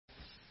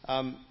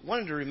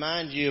Wanted to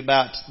remind you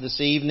about this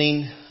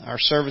evening, our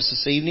service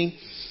this evening.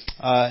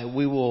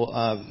 We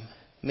will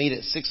meet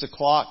at 6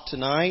 o'clock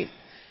tonight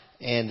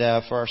and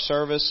for our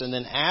service. And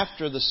then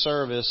after the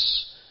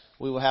service,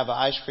 we will have an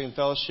ice cream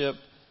fellowship.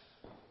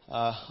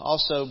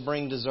 Also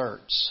bring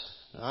desserts.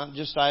 Not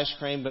just ice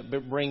cream,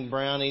 but bring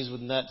brownies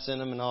with nuts in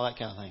them and all that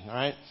kind of thing. All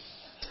right?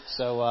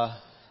 So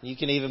you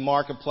can even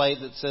mark a plate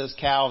that says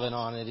Calvin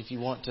on it if you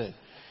want to.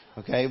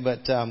 Okay?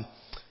 But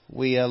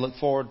we look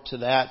forward to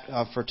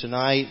that for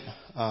tonight.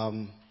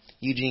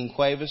 Eugene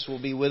Cuevas will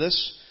be with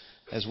us,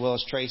 as well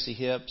as Tracy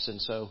Hips.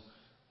 And so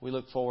we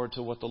look forward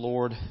to what the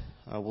Lord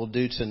will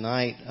do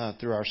tonight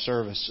through our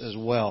service as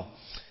well.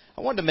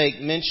 I wanted to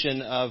make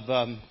mention of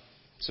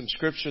some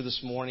scripture this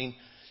morning.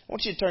 I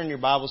want you to turn your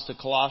Bibles to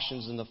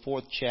Colossians in the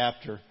 4th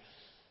chapter.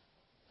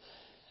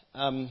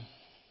 Our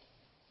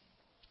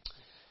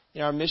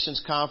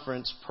missions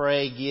conference,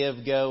 Pray,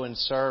 Give, Go, and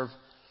Serve,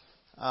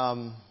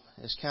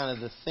 is kind of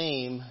the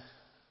theme.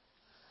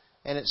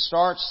 And it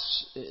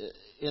starts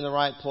in the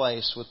right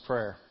place with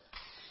prayer.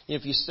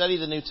 If you study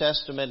the New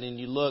Testament and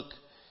you look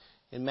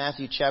in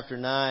Matthew chapter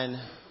 9,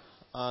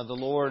 the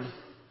Lord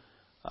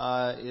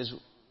is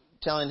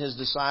telling His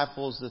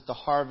disciples that the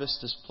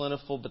harvest is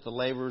plentiful, but the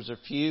laborers are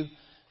few.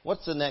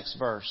 What's the next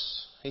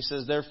verse? He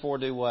says, therefore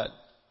do what?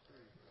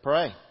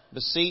 Pray.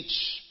 Beseech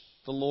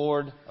the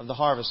Lord of the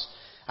harvest.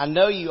 I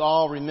know you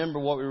all remember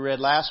what we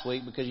read last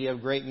week because you have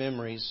great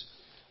memories.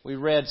 We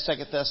read 2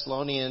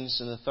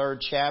 Thessalonians in the 3rd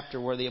chapter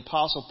where the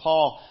Apostle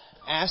Paul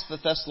asked the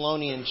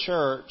Thessalonian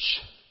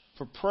church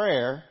for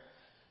prayer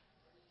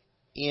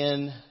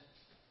in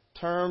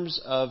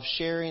terms of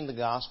sharing the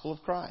gospel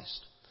of Christ.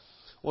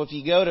 Well, if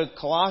you go to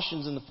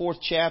Colossians in the 4th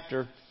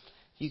chapter,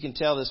 you can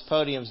tell this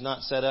podium's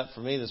not set up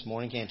for me this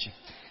morning, can't you?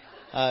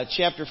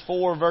 Chapter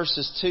 4,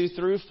 verses 2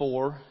 through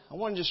 4. I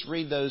want to just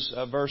read those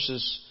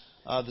verses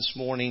this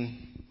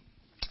morning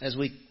as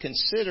we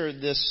consider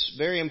this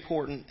very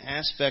important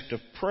aspect of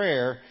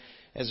prayer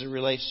as it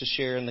relates to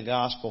sharing the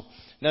gospel.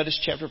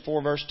 Notice chapter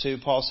 4, verse 2,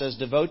 Paul says,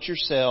 devote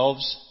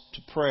yourselves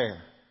to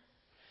prayer,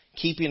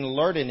 keeping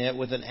alert in it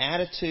with an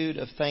attitude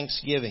of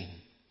thanksgiving,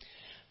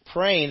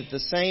 praying at the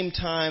same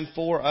time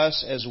for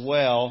us as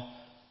well,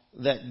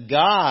 that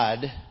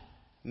God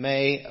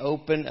may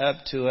open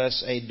up to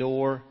us a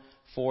door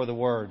for the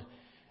word.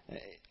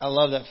 I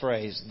love that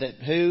phrase. That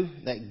who?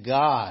 That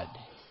God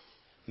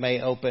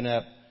may open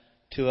up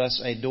to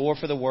us a door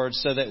for the word,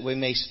 so that we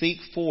may speak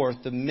forth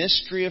the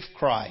mystery of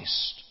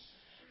Christ,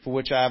 for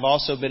which I have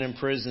also been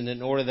imprisoned,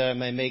 in order that I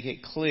may make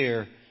it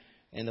clear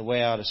in the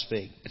way I ought to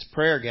speak. It's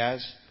prayer,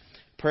 guys.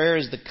 Prayer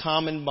is the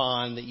common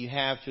bond that you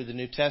have through the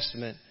New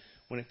Testament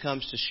when it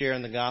comes to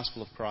sharing the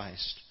gospel of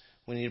Christ.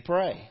 We need to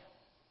pray.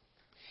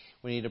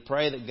 We need to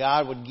pray that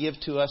God would give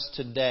to us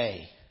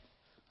today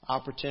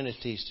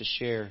opportunities to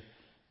share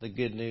the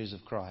good news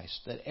of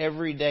Christ. That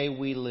every day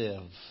we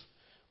live,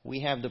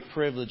 we have the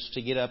privilege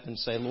to get up and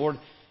say, Lord,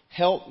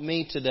 help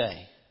me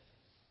today.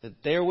 That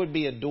there would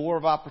be a door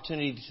of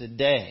opportunity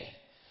today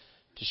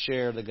to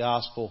share the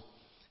gospel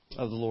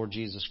of the Lord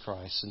Jesus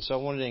Christ. And so I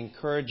wanted to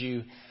encourage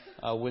you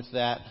with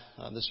that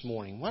this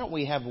morning. Why don't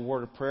we have a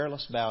word of prayer?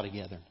 Let's bow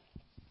together.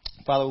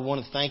 Father, we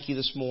want to thank you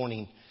this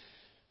morning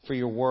for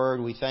your word.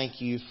 We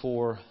thank you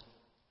for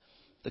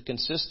the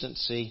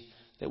consistency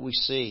that we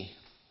see.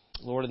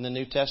 Lord, in the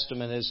New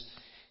Testament,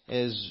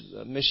 as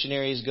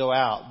missionaries go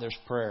out, there's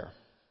prayer.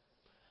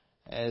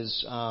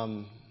 As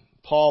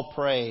Paul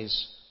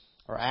prays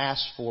or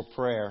asks for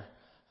prayer,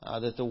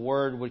 that the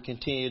word would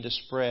continue to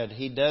spread.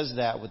 He does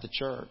that with the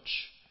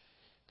church.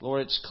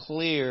 Lord, it's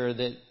clear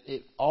that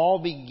it all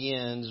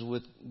begins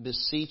with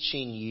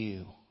beseeching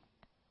you,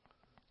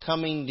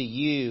 coming to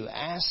you,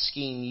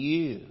 asking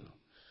you.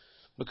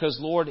 Because,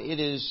 Lord, it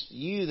is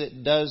you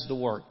that does the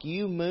work.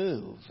 You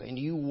move and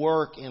you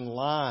work in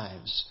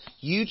lives.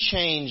 You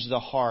change the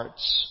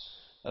hearts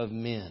of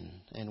men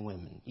and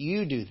women.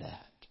 You do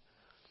that.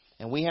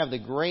 And we have the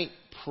great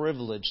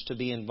privilege to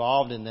be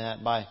involved in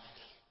that by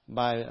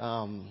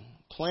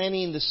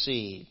planting the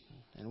seed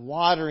and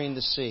watering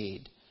the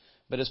seed.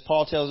 But as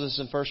Paul tells us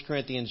in 1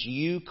 Corinthians,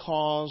 you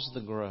cause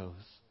the growth.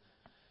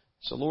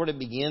 So, Lord, it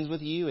begins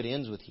with you. It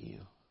ends with you.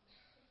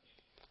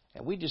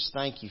 And we just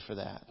thank you for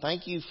that.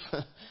 Thank you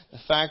for the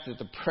fact that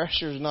the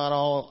pressure is not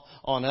all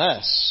on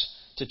us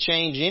to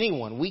change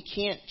anyone. We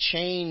can't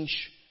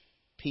change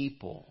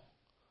people.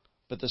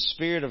 But the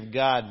Spirit of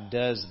God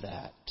does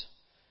that.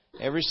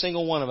 Every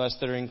single one of us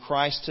that are in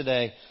Christ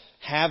today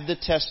have the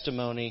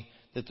testimony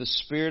that the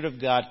Spirit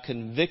of God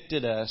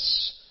convicted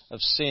us of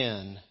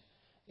sin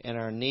and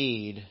our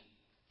need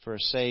for a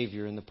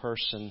Savior in the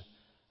person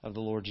of the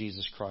Lord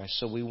Jesus Christ.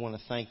 So we want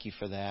to thank you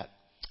for that.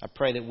 I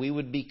pray that we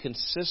would be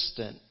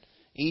consistent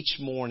each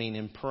morning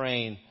in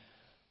praying,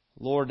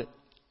 Lord,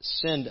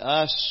 send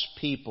us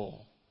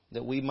people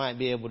that we might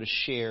be able to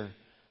share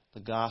the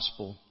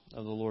gospel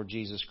of the Lord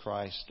Jesus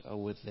Christ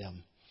with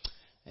them.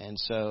 And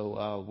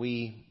so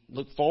we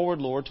look forward,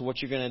 Lord, to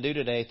what you're going to do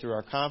today through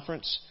our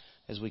conference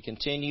as we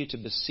continue to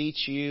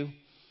beseech you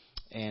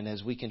and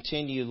as we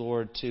continue,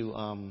 Lord,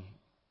 to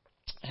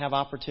have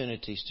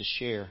opportunities to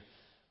share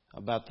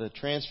about the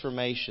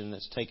transformation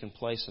that's taken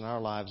place in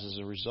our lives as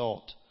a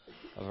result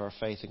of our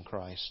faith in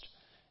Christ.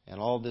 And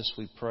all this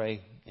we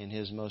pray in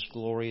His most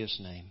glorious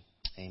name.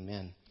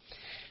 Amen.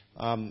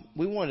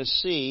 We want to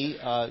see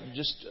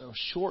just a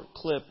short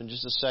clip in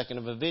just a second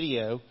of a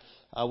video.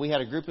 We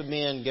had a group of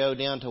men go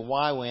down to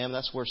YWAM.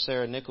 That's where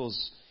Sarah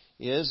Nichols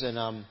is. And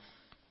a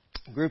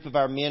group of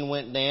our men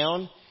went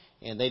down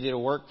and they did a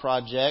work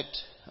project.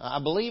 I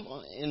believe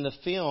in the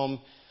film,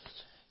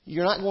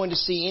 you're not going to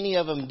see any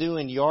of them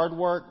doing yard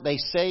work. They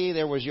say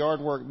there was yard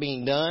work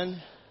being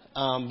done.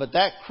 But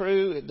that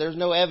crew, there's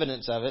no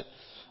evidence of it.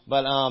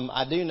 But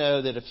I do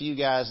know that a few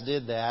guys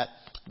did that.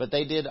 But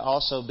they did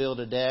also build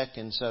a deck.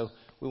 And so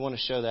we want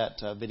to show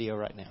that video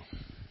right now.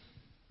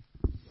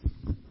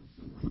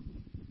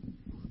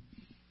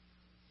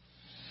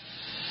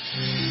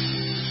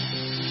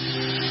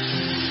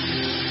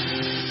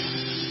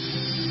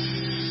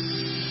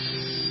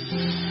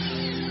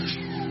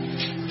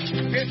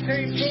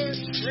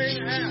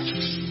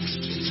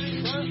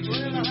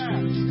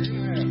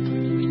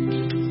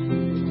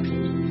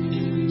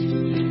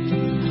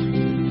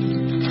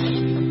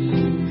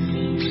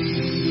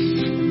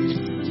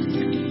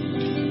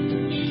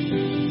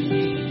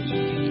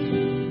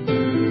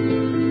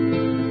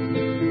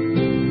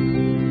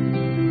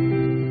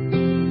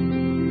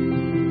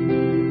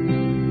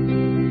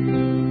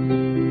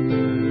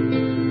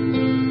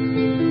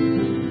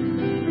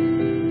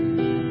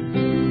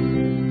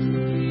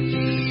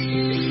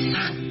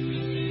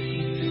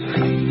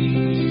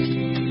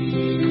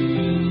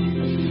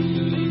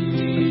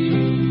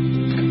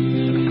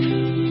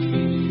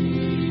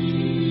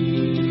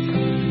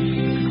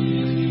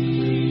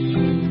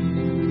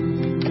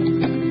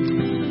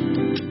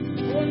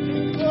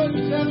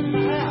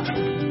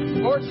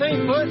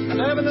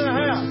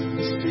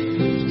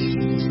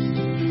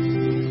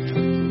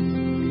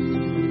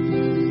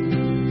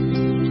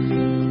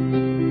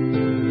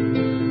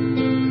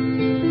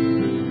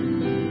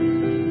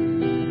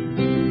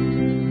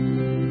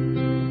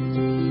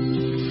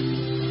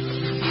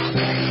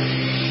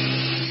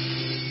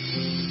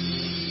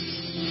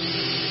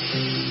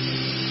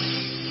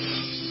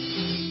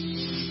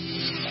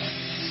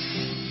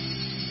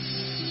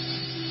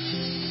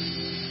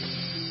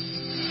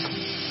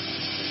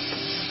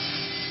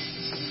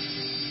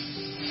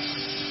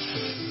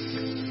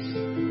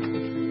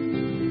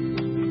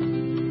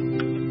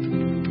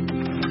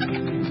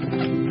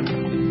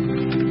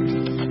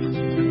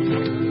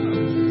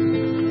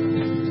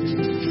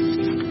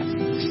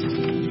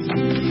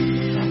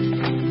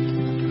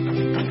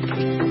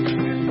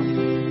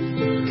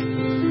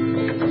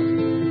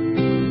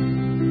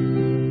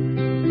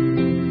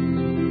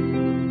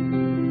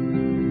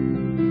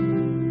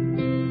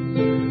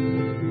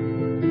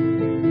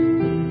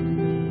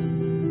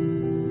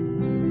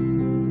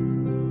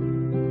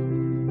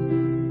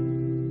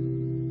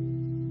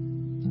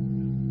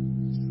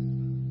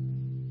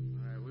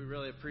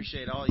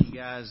 Appreciate all you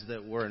guys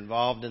that were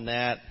involved in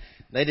that.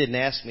 They didn't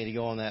ask me to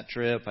go on that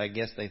trip. I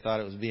guess they thought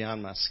it was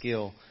beyond my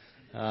skill.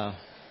 I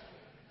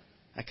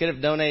could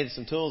have donated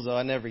some tools, though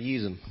I never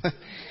use them.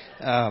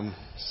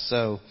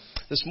 So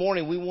this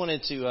morning we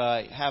wanted to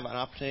have an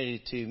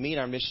opportunity to meet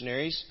our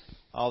missionaries,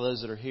 all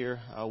those that are here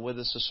with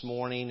us this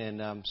morning.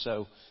 And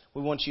so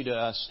we want you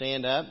to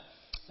stand up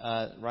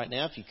right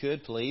now, if you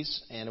could,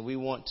 please. And we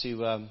want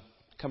to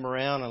come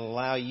around and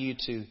allow you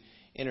to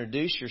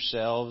introduce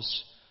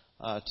yourselves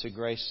to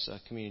Grace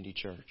Community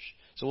Church.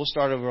 So we'll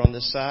start over on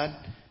this side,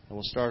 and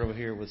we'll start over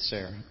here with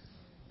Sarah.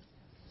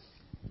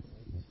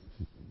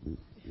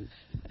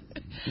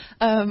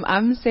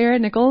 I'm Sarah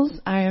Nichols.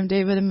 I am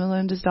David and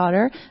Melinda's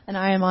daughter, and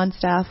I am on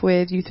staff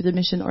with Youth of the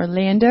Mission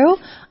Orlando.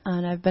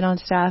 And I've been on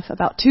staff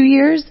about 2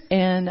 years,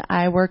 and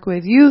I work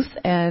with youth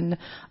and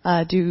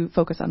do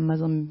focus on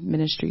Muslim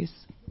ministries.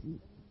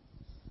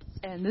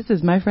 And this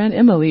is my friend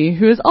Emily,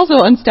 who is also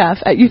on staff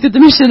at Youth of the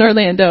Mission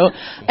Orlando,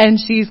 and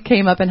she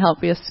came up and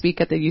helped us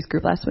speak at the youth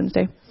group last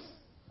Wednesday.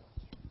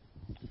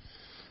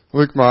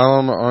 Luke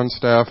Milam, on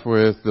staff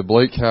with the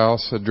Blake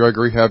House, a drug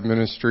rehab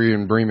ministry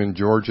in Bremen,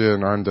 Georgia,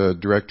 and I'm the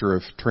director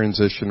of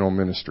transitional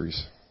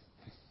ministries.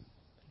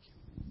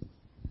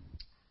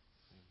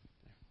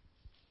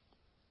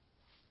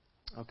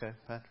 Okay,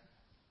 Patrick.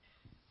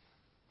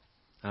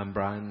 I'm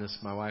Brian. This is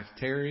my wife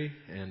Terry,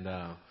 and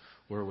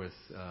we're with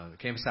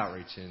Campus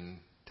Outreach in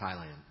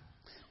Thailand.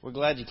 We're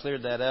glad you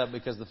cleared that up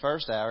because the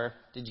first hour,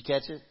 did you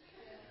catch it?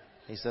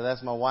 He said,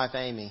 "That's my wife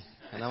Amy,"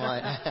 and I'm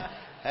like,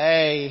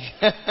 "Hey."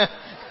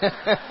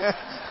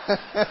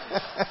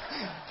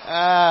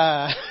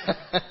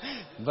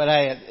 But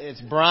hey,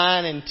 it's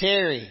Brian and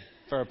Terry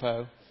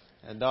Furpo,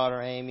 and daughter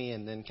Amy,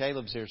 and then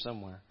Caleb's here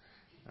somewhere.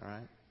 All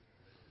right.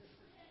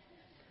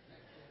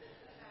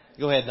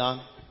 Go ahead,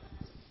 Don.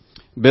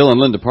 Bill and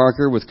Linda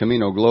Parker with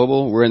Camino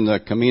Global. We're in the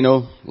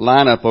Camino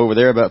lineup over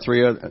there, about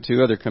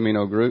two other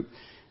Camino group.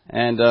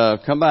 And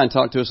come by and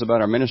talk to us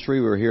about our ministry.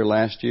 We were here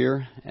last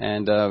year,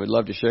 and we'd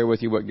love to share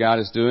with you what God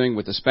is doing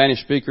with the Spanish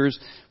speakers.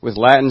 With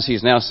Latins,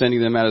 He's now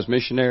sending them out as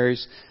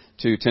missionaries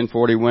to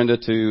 1040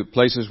 Wenda, to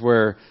places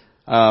where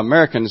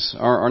Americans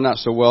are not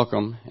so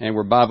welcome and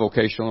where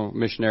bivocational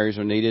missionaries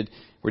are needed.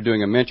 We're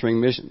doing a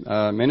mentoring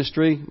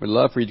ministry. We'd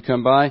love for you to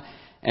come by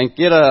and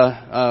get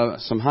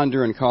some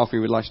Honduran coffee.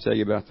 We'd like to tell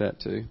you about that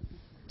too.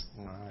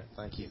 All right,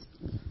 thank you.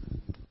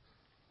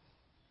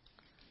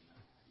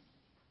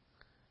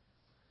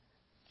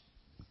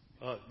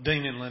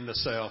 Dean and Linda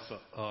Self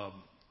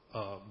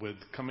with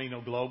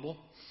Camino Global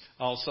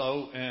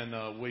also,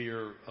 and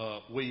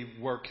we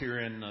work here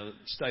in the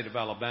state of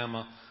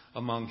Alabama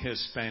among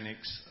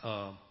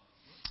Hispanics,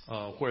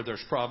 where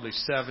there's probably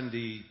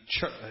 70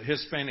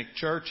 Hispanic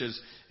churches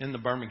in the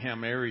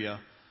Birmingham area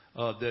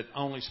that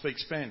only speak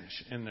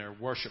Spanish in their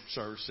worship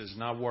services,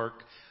 and I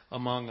work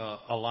among an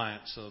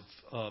alliance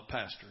of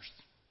pastors.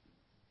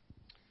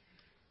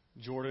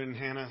 Jordan and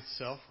Hannah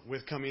Self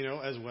with Camino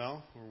as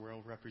well. We're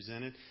well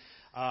represented.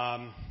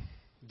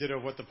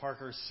 Ditto what the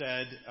Parkers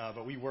said,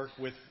 but we work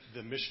with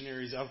the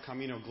missionaries of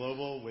Camino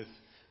Global with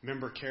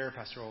member care,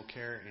 pastoral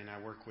care, and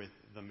I work with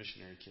the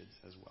missionary kids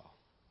as well.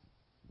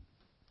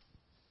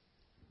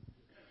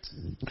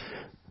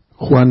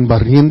 Juan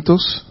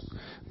Barrientos,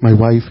 my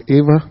wife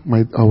Eva,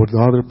 our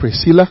daughter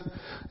Priscilla,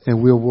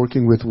 and we are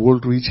working with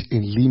World Reach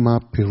in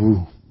Lima,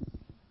 Peru.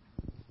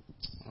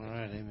 All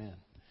right, amen.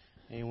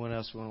 Anyone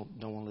else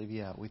don't want to leave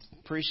you out? We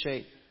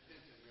appreciate.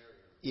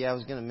 Yeah, I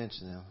was going to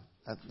mention them.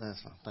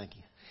 That's fine. Thank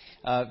you.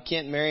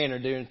 Kent and Marion are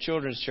doing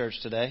children's church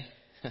today.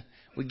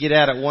 We get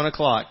out at 1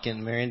 o'clock, Kent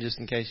and Marion, just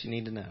in case you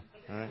need to know.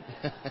 All right.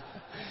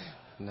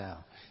 No.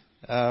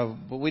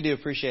 But we do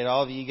appreciate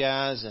all of you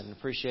guys and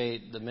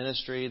appreciate the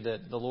ministry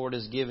that the Lord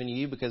has given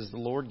you, because the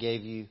Lord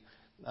gave you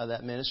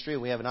that ministry.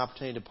 We have an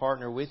opportunity to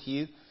partner with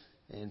you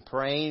in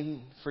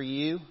praying for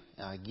you,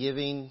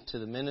 giving to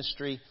the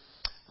ministry.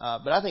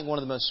 But I think one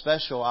of the most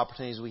special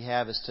opportunities we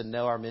have is to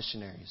know our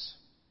missionaries.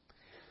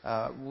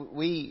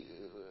 We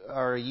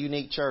are a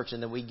unique church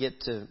in that we get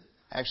to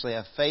actually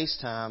have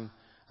FaceTime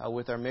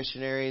with our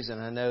missionaries,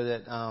 and I know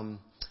that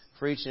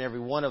for each and every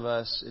one of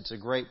us, it's a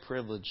great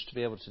privilege to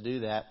be able to do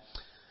that.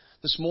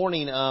 This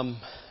morning,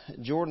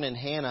 Jordan and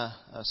Hannah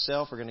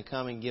Self are going to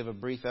come and give a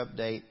brief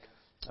update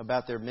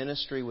about their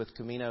ministry with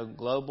Camino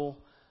Global.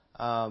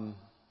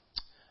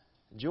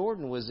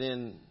 Jordan was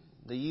in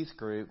the youth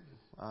group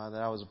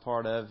that I was a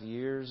part of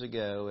years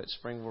ago at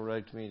Springville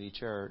Road Community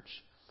Church.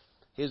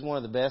 He was one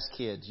of the best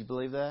kids. You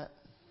believe that?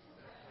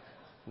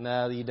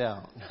 No, you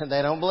don't.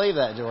 They don't believe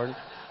that, Jordan.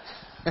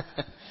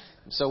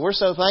 So we're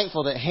so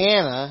thankful that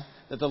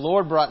the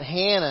Lord brought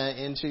Hannah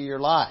into your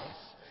life.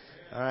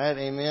 All right,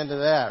 amen to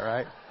that,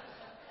 right?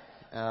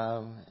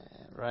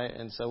 Right,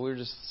 and so we're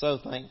just so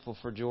thankful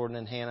for Jordan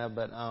and Hannah.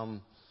 But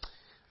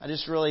I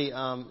just really,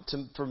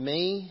 for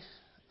me,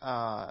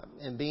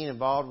 and being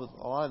involved with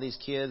a lot of these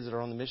kids that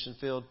are on the mission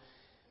field,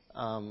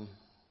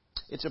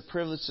 it's a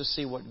privilege to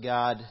see what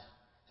God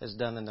has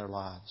done in their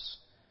lives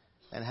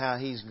and how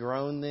He's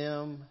grown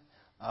them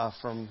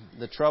from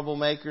the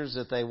troublemakers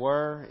that they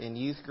were in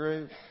youth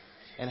group,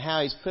 and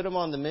how He's put them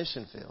on the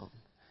mission field.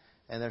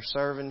 And they're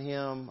serving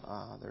Him.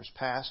 There's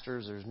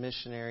pastors, there's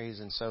missionaries,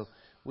 and so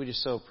we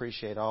just so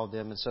appreciate all of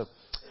them. And so,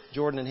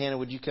 Jordan and Hannah,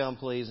 would you come,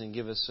 please, and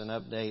give us an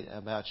update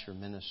about your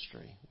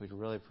ministry? We'd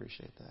really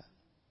appreciate that.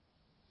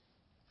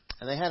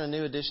 And they had a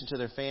new addition to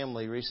their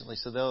family recently,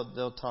 so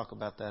they'll talk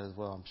about that as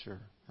well, I'm sure.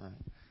 All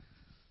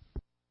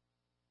right.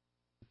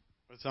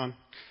 What's on?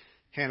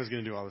 Hannah's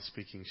going to do all the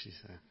speaking, she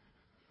said.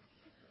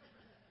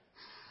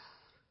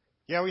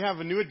 Yeah, we have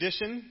a new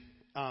addition,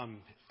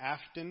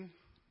 Afton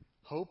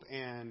Hope,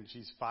 and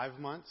she's 5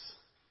 months,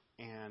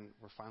 and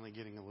we're finally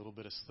getting a little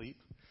bit of sleep,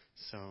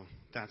 so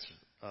that's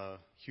a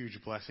huge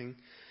blessing.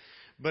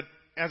 But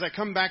as I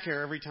come back here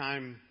every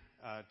time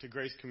to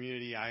Grace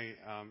Community, I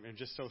am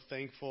just so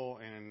thankful,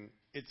 and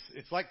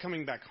it's like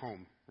coming back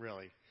home,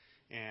 really.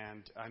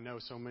 And I know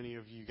so many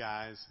of you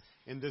guys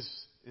in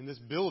this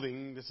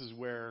building. This is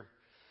where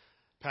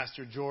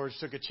Pastor George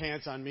took a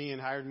chance on me and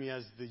hired me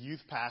as the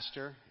youth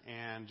pastor,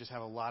 and just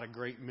have a lot of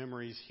great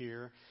memories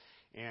here,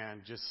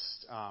 and just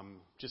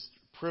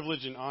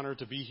privilege and honor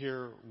to be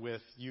here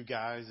with you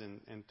guys,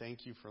 and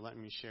thank you for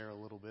letting me share a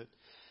little bit.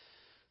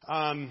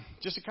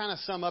 Just to kind of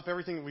sum up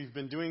everything that we've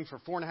been doing for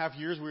 4.5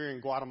 years, we were in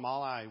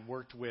Guatemala. I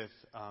worked with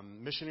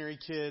missionary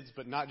kids,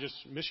 but not just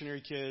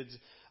missionary kids,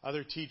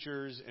 other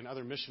teachers and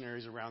other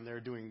missionaries around there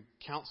doing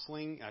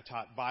counseling. I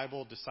taught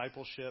Bible,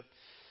 discipleship,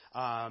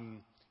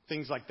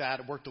 things like that.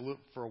 I worked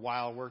for a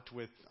while. Worked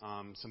with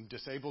some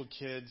disabled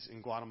kids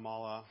in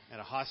Guatemala at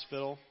a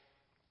hospital,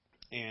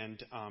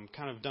 and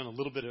kind of done a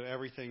little bit of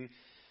everything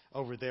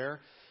over there.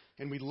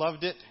 And we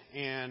loved it,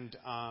 and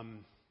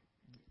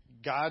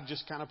God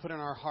just kind of put in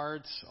our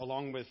hearts,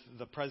 along with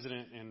the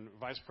president and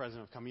vice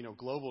president of Camino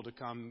Global, to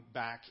come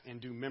back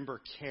and do member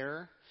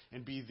care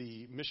and be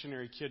the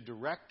missionary kid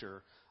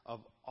director of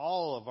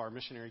all of our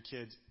missionary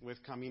kids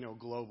with Camino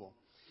Global.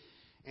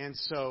 And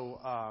so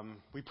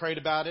we prayed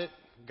about it.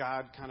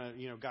 God kind of,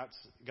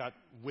 got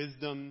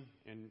wisdom,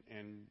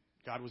 and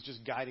God was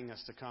just guiding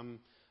us to come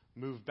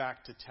move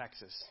back to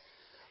Texas.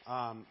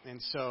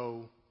 And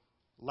so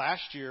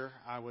last year,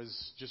 I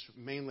was just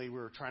mainly, we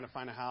were trying to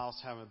find a house,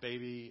 have a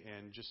baby,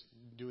 and just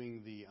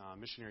doing the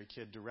missionary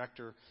kid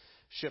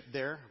directorship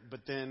there.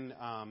 But then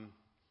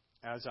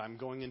as I'm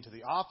going into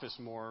the office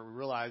more, we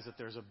realize that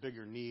there's a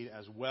bigger need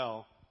as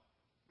well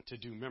to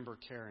do member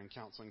care and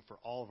counseling for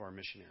all of our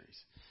missionaries.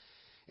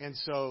 And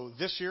so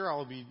this year I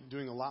will be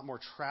doing a lot more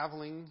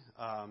traveling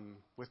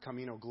with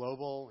Camino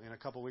Global. In a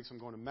couple of weeks I'm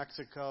going to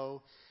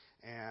Mexico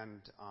and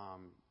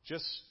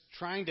just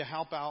trying to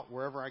help out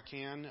wherever I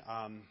can.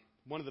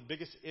 One of the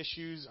biggest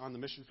issues on the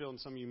mission field, and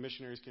some of you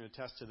missionaries can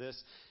attest to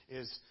this,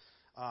 is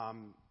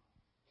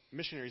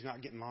missionaries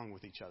not getting along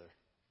with each other.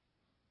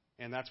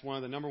 And that's one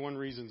of the number one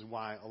reasons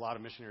why a lot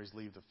of missionaries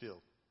leave the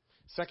field.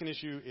 Second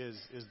issue is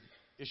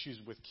issues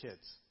with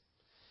kids.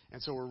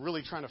 And so we're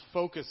really trying to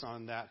focus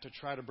on that to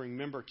try to bring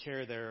member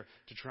care there,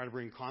 to try to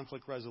bring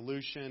conflict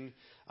resolution,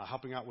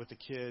 helping out with the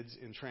kids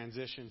in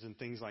transitions and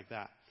things like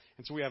that.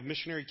 And so we have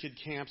missionary kid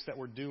camps that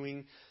we're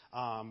doing.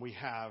 We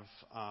have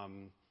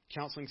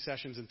counseling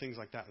sessions and things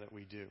like that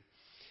we do.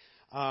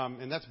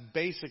 And that's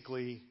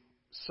basically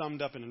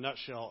summed up in a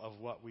nutshell of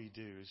what we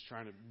do, is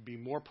trying to be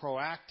more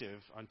proactive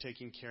on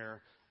taking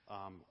care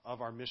of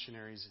our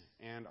missionaries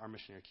and our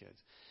missionary kids.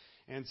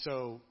 And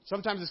so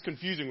sometimes it's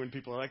confusing when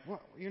people are like,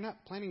 well, you're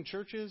not planting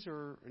churches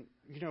or,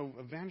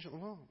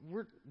 evangel.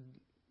 Well,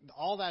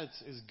 all that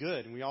is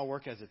good, and we all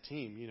work as a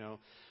team,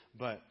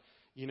 But,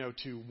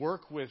 to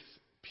work with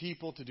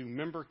people, to do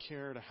member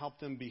care, to help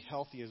them be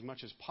healthy as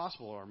much as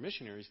possible, our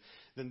missionaries,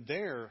 then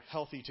they're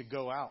healthy to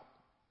go out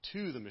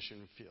to the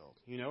mission field.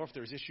 If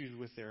there's issues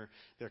with their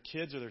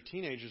kids or their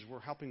teenagers, we're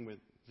helping with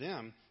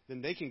them,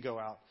 then they can go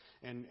out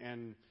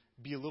and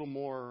be a little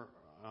more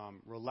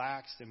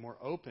relaxed and more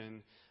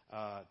open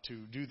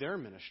to do their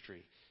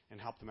ministry and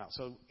help them out.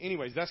 So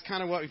anyways, that's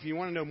kind of what, if you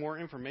want to know more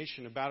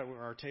information about it,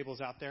 our table's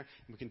out there,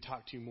 and we can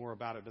talk to you more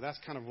about it, but that's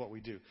kind of what we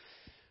do.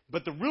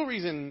 But the real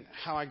reason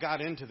how I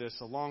got into this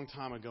a long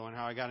time ago and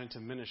how I got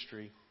into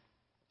ministry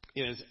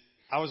is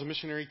I was a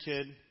missionary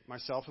kid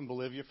myself in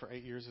Bolivia for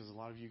 8 years, as a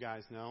lot of you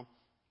guys know.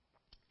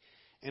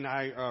 And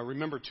I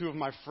remember two of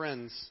my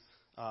friends,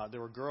 they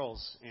were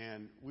girls,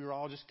 and we were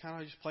all just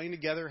kind of just playing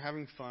together,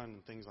 having fun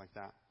and things like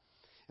that.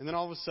 And then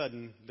all of a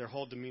sudden, their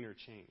whole demeanor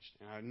changed,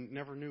 and I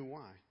never knew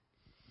why.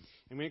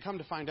 And we didn't come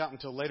to find out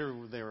until later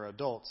when they were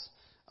adults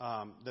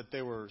that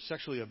they were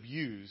sexually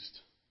abused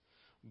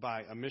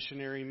by a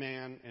missionary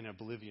man and a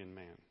Bolivian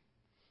man.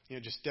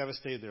 It just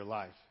devastated their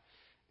life.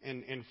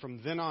 And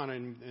from then on,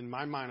 in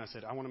my mind, I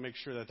said, I want to make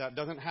sure that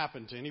doesn't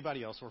happen to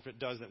anybody else, or if it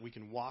does, that we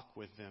can walk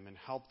with them and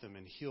help them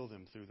and heal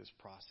them through this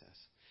process.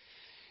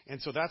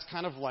 And so that's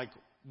kind of like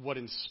what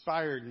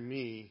inspired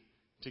me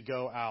to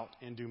go out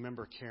and do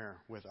member care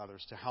with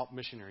others, to help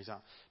missionaries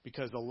out.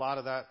 Because a lot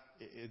of that,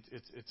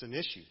 it's an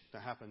issue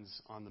that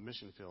happens on the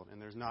mission field. And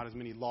there's not as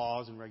many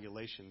laws and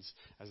regulations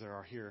as there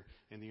are here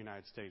in the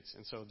United States.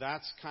 And so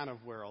that's kind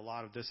of where a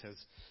lot of this has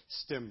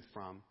stemmed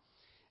from.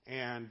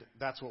 And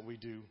that's what we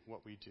do.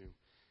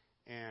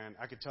 And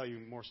I could tell you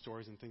more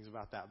stories and things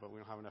about that, but we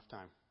don't have enough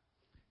time.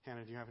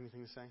 Hannah, do you have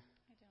anything to say?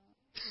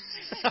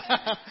 I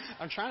don't.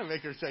 I'm trying to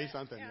make her say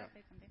something. Yeah,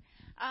 say something.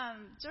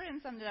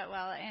 Jordan summed it up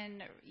well,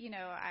 and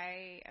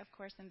I of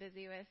course am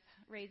busy with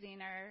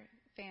raising our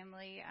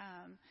family,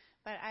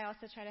 but I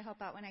also try to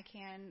help out when I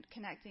can,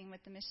 connecting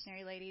with the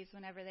missionary ladies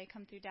whenever they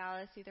come through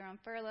Dallas, either on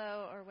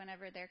furlough or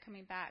whenever they're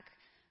coming back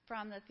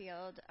from the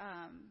field,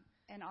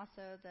 and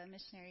also the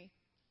missionary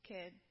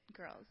kid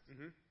girls.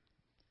 Mm-hmm.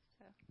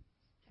 So,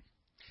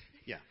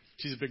 yeah,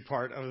 she's a big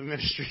part of the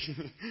ministry.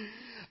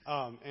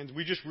 And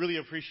we just really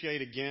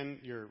appreciate, again,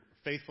 your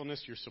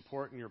faithfulness, your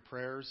support, and your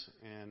prayers.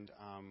 And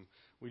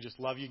we just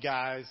love you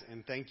guys,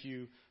 and thank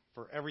you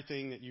for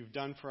everything that you've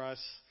done for us.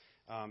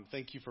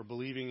 Thank you for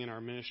believing in our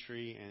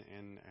ministry,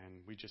 and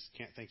we just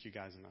can't thank you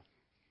guys enough.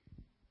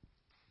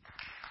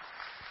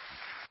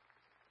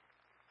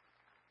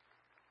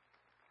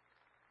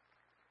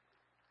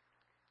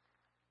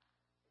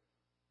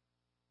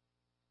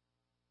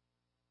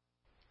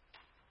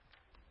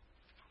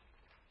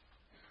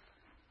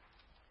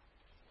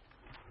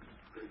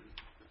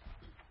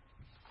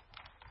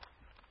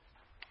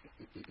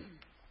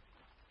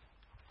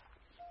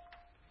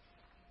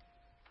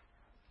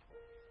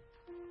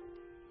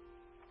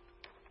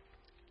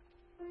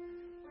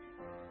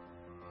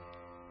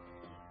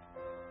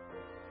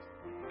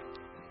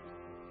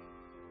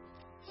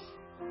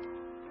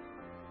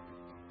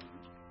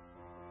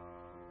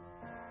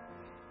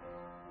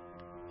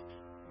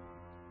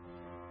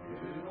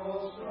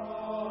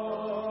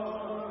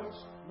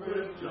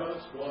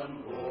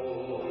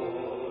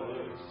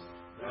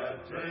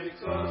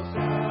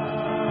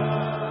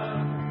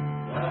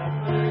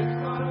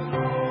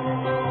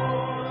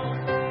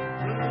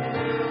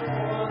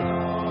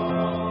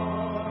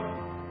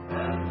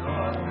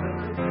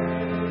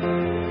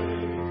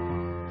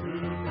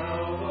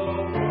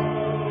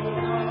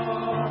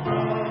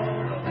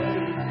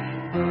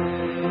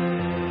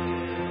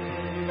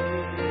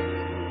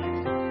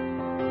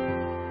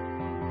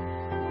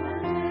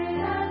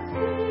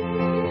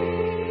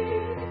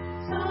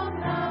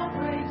 Somehow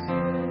breaks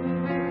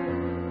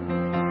through.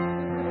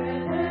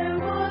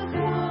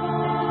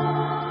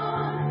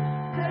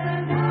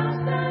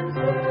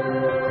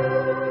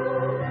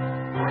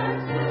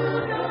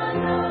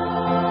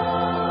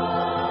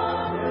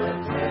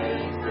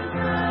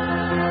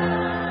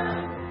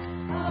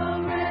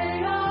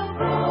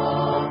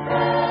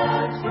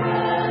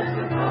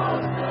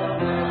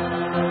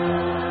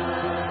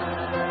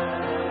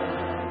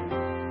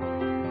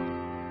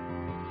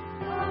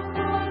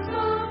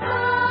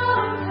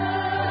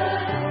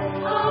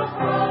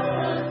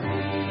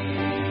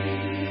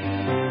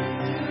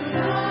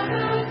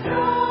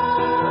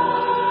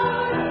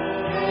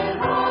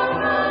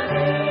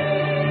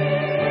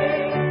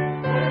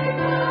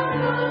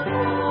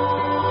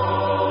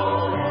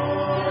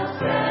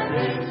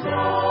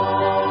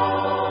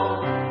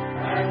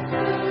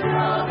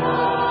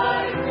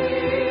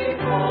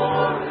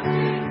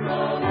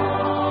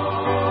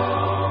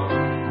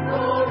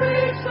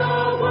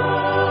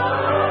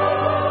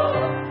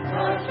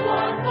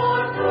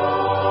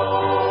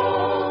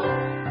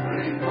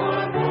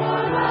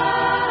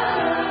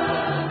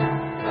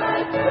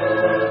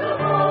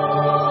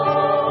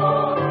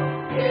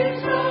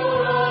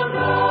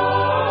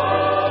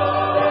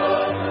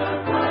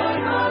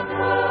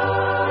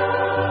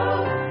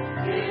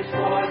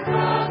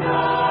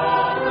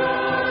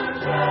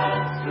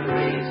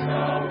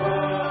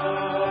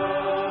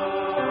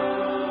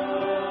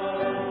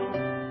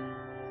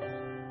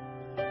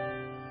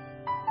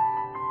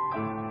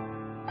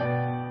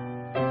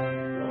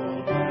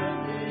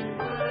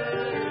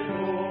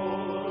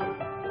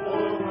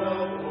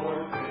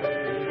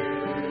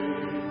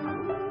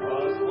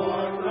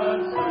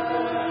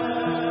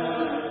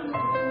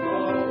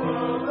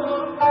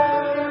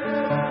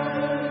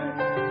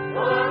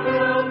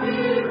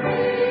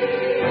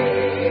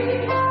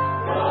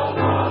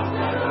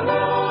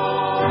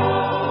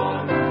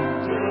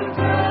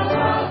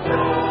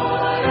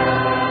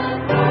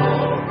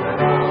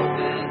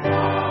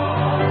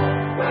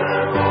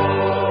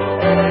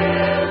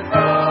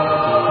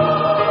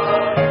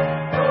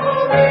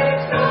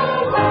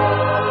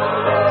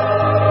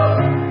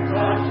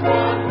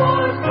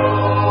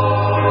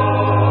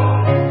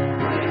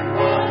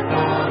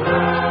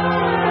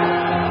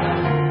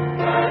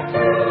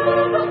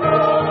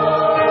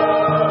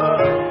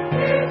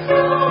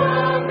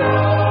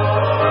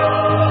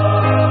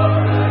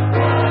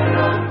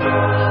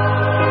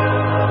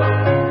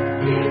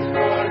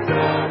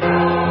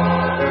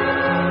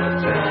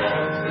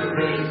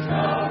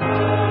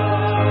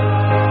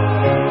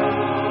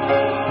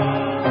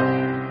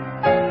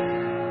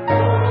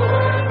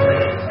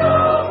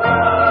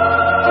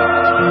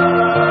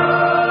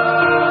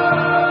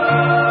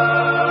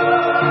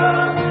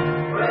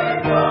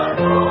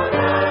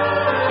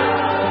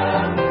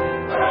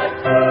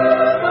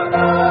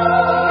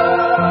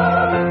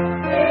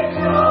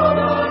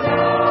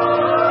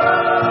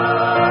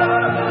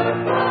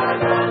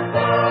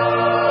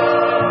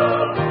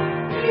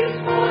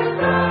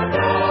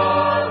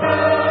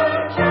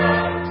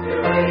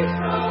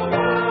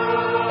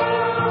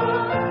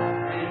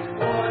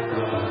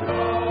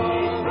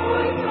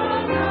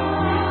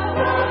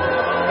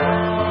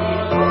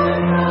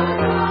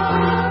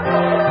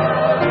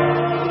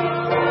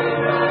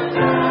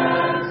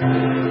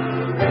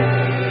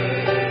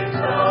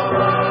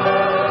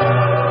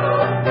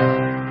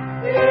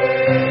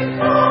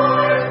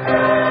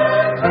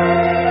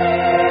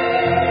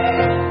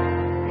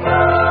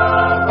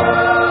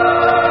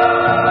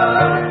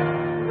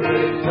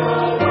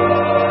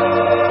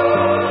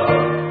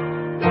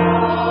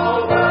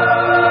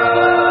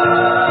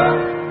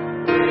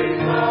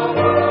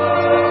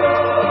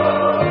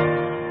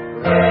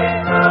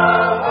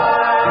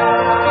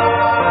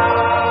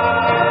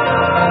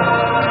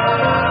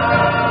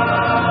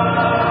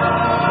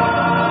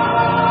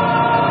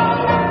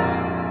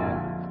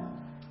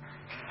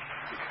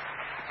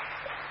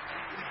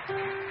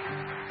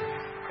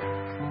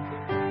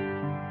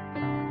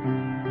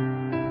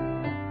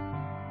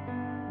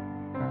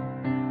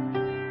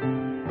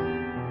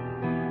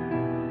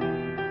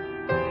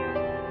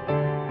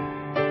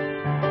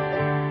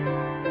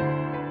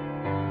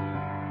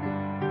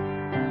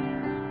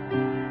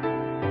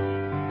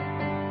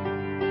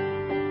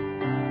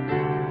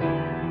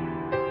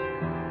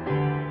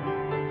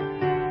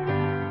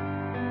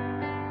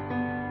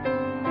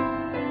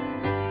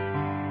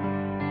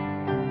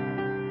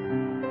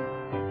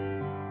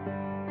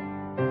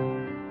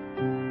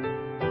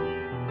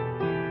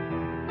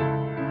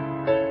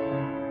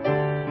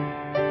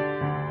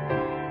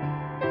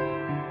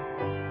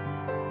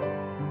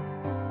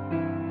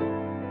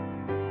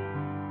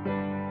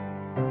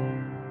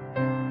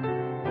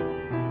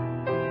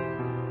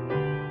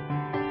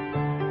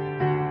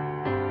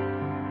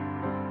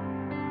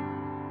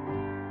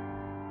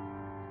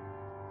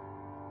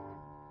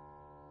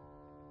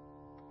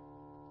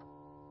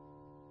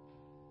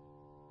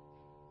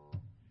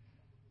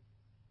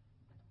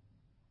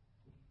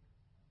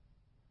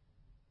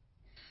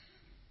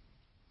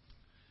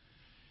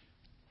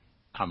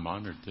 I'm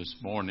honored this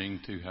morning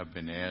to have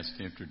been asked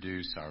to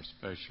introduce our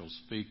special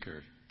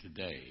speaker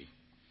today.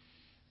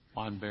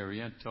 Juan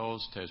Barrientos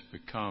has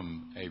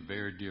become a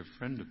very dear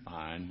friend of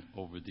mine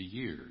over the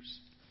years.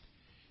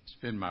 It's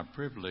been my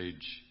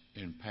privilege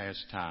in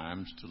past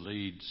times to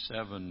lead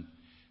 7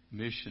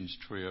 missions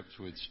trips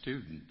with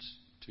students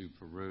to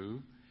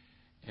Peru.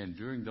 And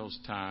during those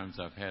times,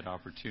 I've had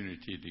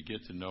opportunity to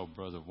get to know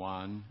Brother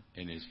Juan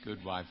and his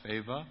good wife,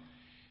 Eva,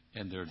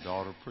 and their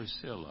daughter,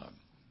 Priscilla.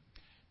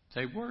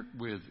 They work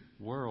with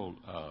World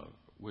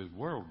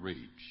Reach,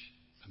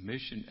 a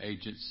mission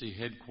agency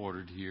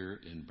headquartered here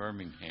in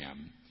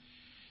Birmingham.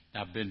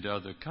 I've been to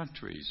other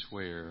countries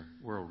where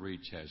World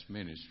Reach has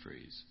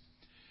ministries.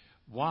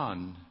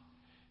 Juan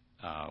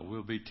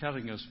will be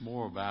telling us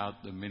more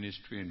about the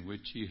ministry in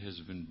which he has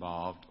been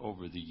involved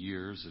over the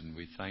years, and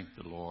we thank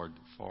the Lord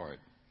for it.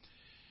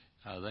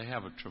 They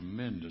have a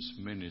tremendous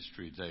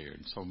ministry there,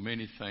 and so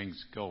many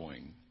things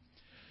going.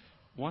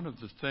 One of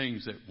the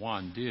things that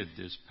Juan did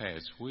this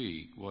past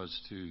week was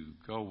to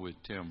go with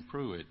Tim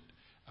Pruitt,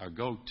 or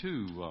go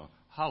to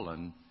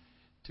Holland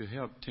to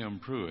help Tim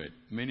Pruitt.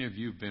 Many of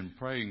you have been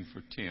praying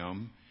for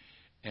Tim,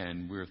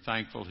 and we're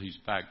thankful he's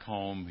back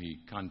home. He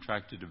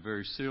contracted a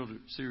very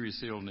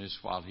serious illness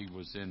while he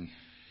was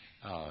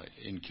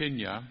in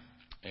Kenya,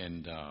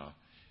 and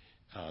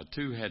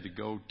two had to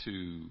go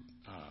to,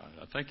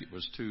 I think it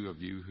was 2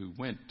 of you who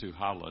went to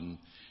Holland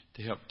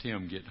to help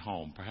Tim get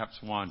home. Perhaps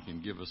Juan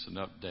can give us an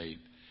update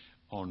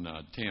on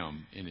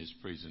Tim in his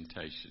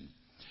presentation.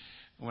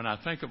 When I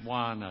think of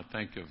Juan, I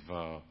think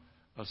of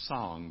a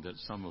song that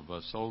some of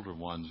us older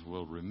ones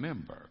will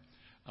remember.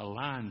 A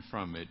line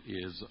from it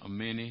is a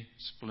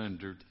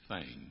many-splendored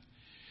thing.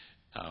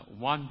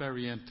 Juan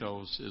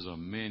Barrientos is a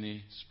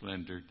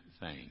many-splendored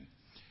thing.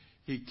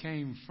 He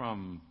came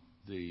from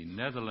the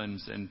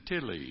Netherlands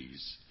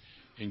Antilles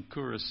in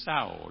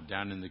Curacao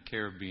down in the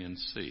Caribbean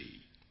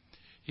Sea.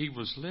 He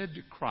was led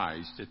to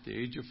Christ at the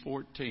age of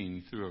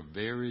 14 through a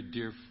very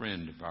dear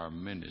friend of our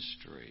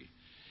ministry,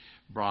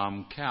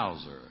 Bram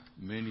Kauser.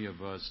 Many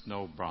of us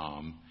know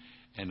Bram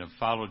and have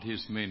followed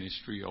his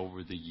ministry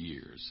over the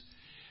years.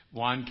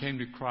 Juan came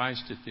to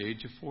Christ at the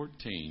age of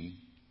 14.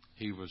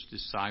 He was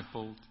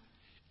discipled.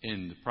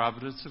 In the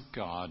providence of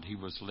God, he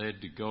was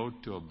led to go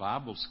to a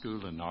Bible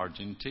school in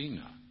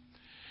Argentina.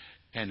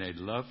 And a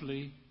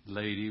lovely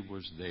lady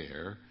was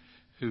there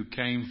who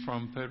came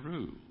from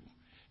Peru.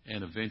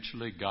 And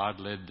eventually God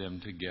led them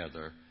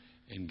together,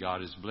 and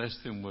God has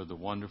blessed them with a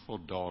wonderful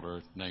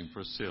daughter named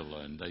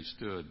Priscilla, and they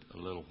stood a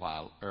little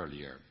while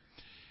earlier.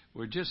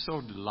 We're just so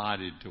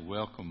delighted to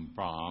welcome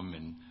Bram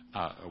and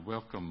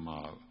welcome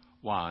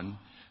Juan,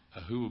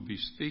 who will be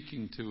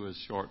speaking to us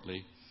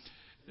shortly.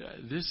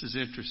 This is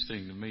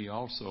interesting to me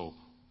also.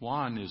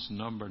 Juan is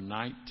number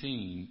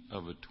 19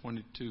 of a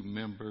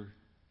 22-member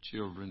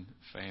children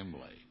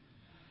family.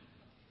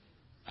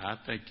 I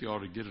think you ought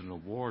to get an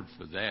award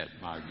for that,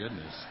 my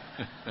goodness.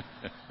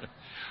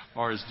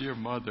 Or his dear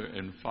mother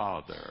and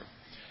father.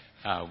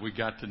 We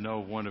got to know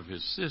one of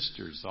his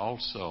sisters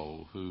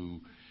also who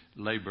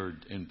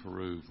labored in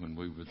Peru when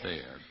we were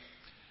there.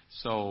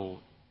 So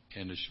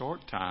in a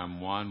short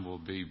time, Juan will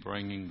be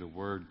bringing the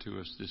word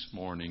to us this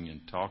morning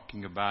and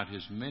talking about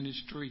his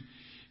ministry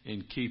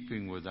in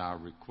keeping with our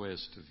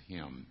request of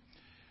him.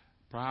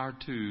 Prior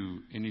to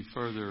any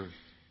further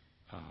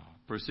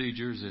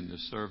procedures in the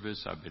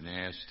service, I've been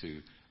asked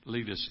to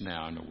lead us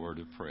now in a word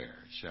of prayer.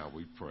 Shall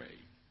we pray?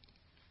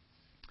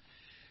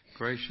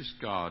 Gracious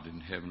God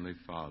and Heavenly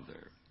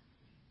Father,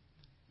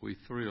 we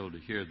thrill to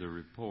hear the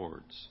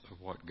reports of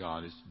what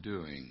God is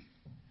doing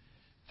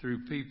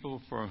through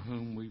people for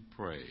whom we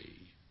pray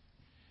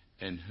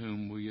and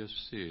whom we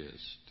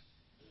assist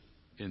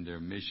in their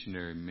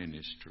missionary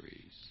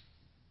ministries,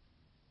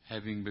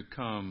 having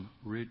become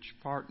rich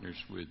partners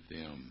with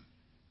them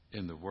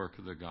in the work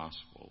of the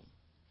gospel.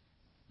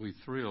 We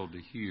thrill to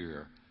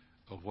hear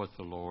of what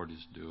the Lord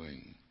is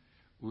doing.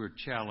 We're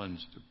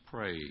challenged to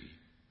pray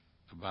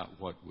about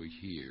what we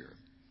hear.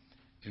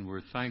 And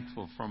we're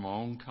thankful from our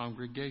own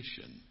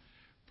congregation,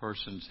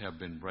 persons have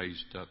been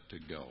raised up to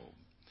go.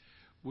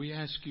 We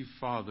ask you,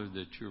 Father,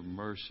 that your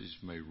mercies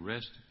may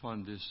rest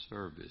upon this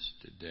service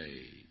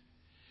today.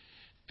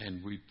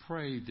 And we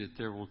pray that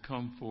there will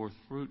come forth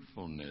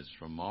fruitfulness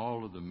from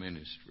all of the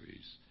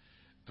ministries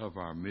of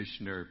our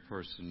missionary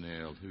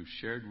personnel who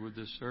shared with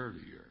us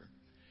earlier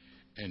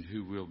and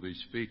who will be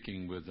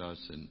speaking with us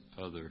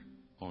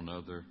on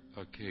other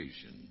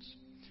occasions.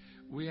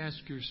 We ask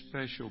your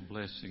special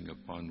blessing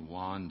upon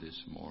Juan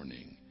this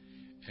morning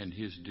and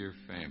his dear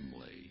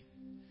family.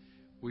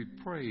 We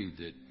pray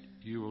that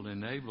you will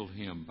enable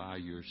him by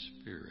your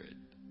Spirit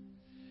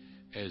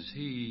as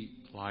he,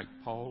 like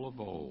Paul of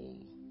old,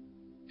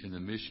 in the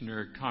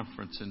missionary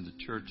conference in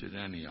the church at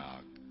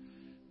Antioch,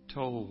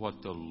 told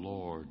what the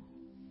Lord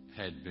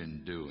had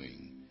been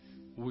doing.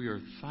 We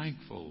are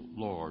thankful,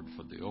 Lord,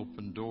 for the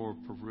open door of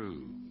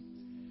Peru.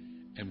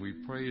 And we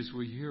pray as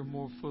we hear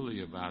more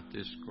fully about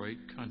this great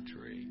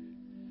country,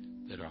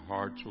 that our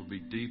hearts will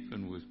be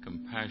deepened with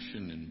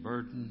compassion and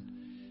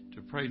burden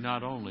to pray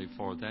not only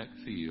for that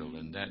field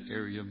and that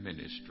area of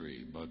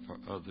ministry, but for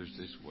others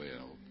as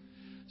well.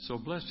 So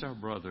bless our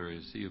brother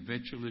as he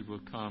eventually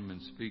will come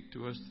and speak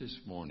to us this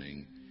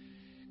morning,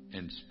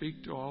 and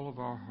speak to all of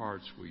our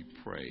hearts, we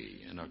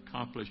pray, and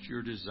accomplish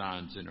your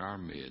designs in our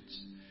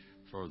midst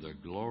for the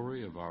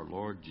glory of our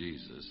Lord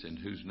Jesus, in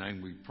whose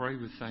name we pray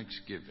with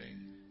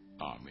thanksgiving.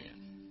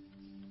 Amen.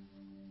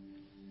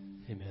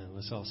 Amen.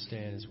 Let's all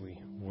stand as we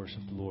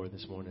worship the Lord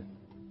this morning.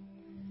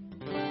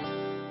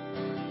 Everyone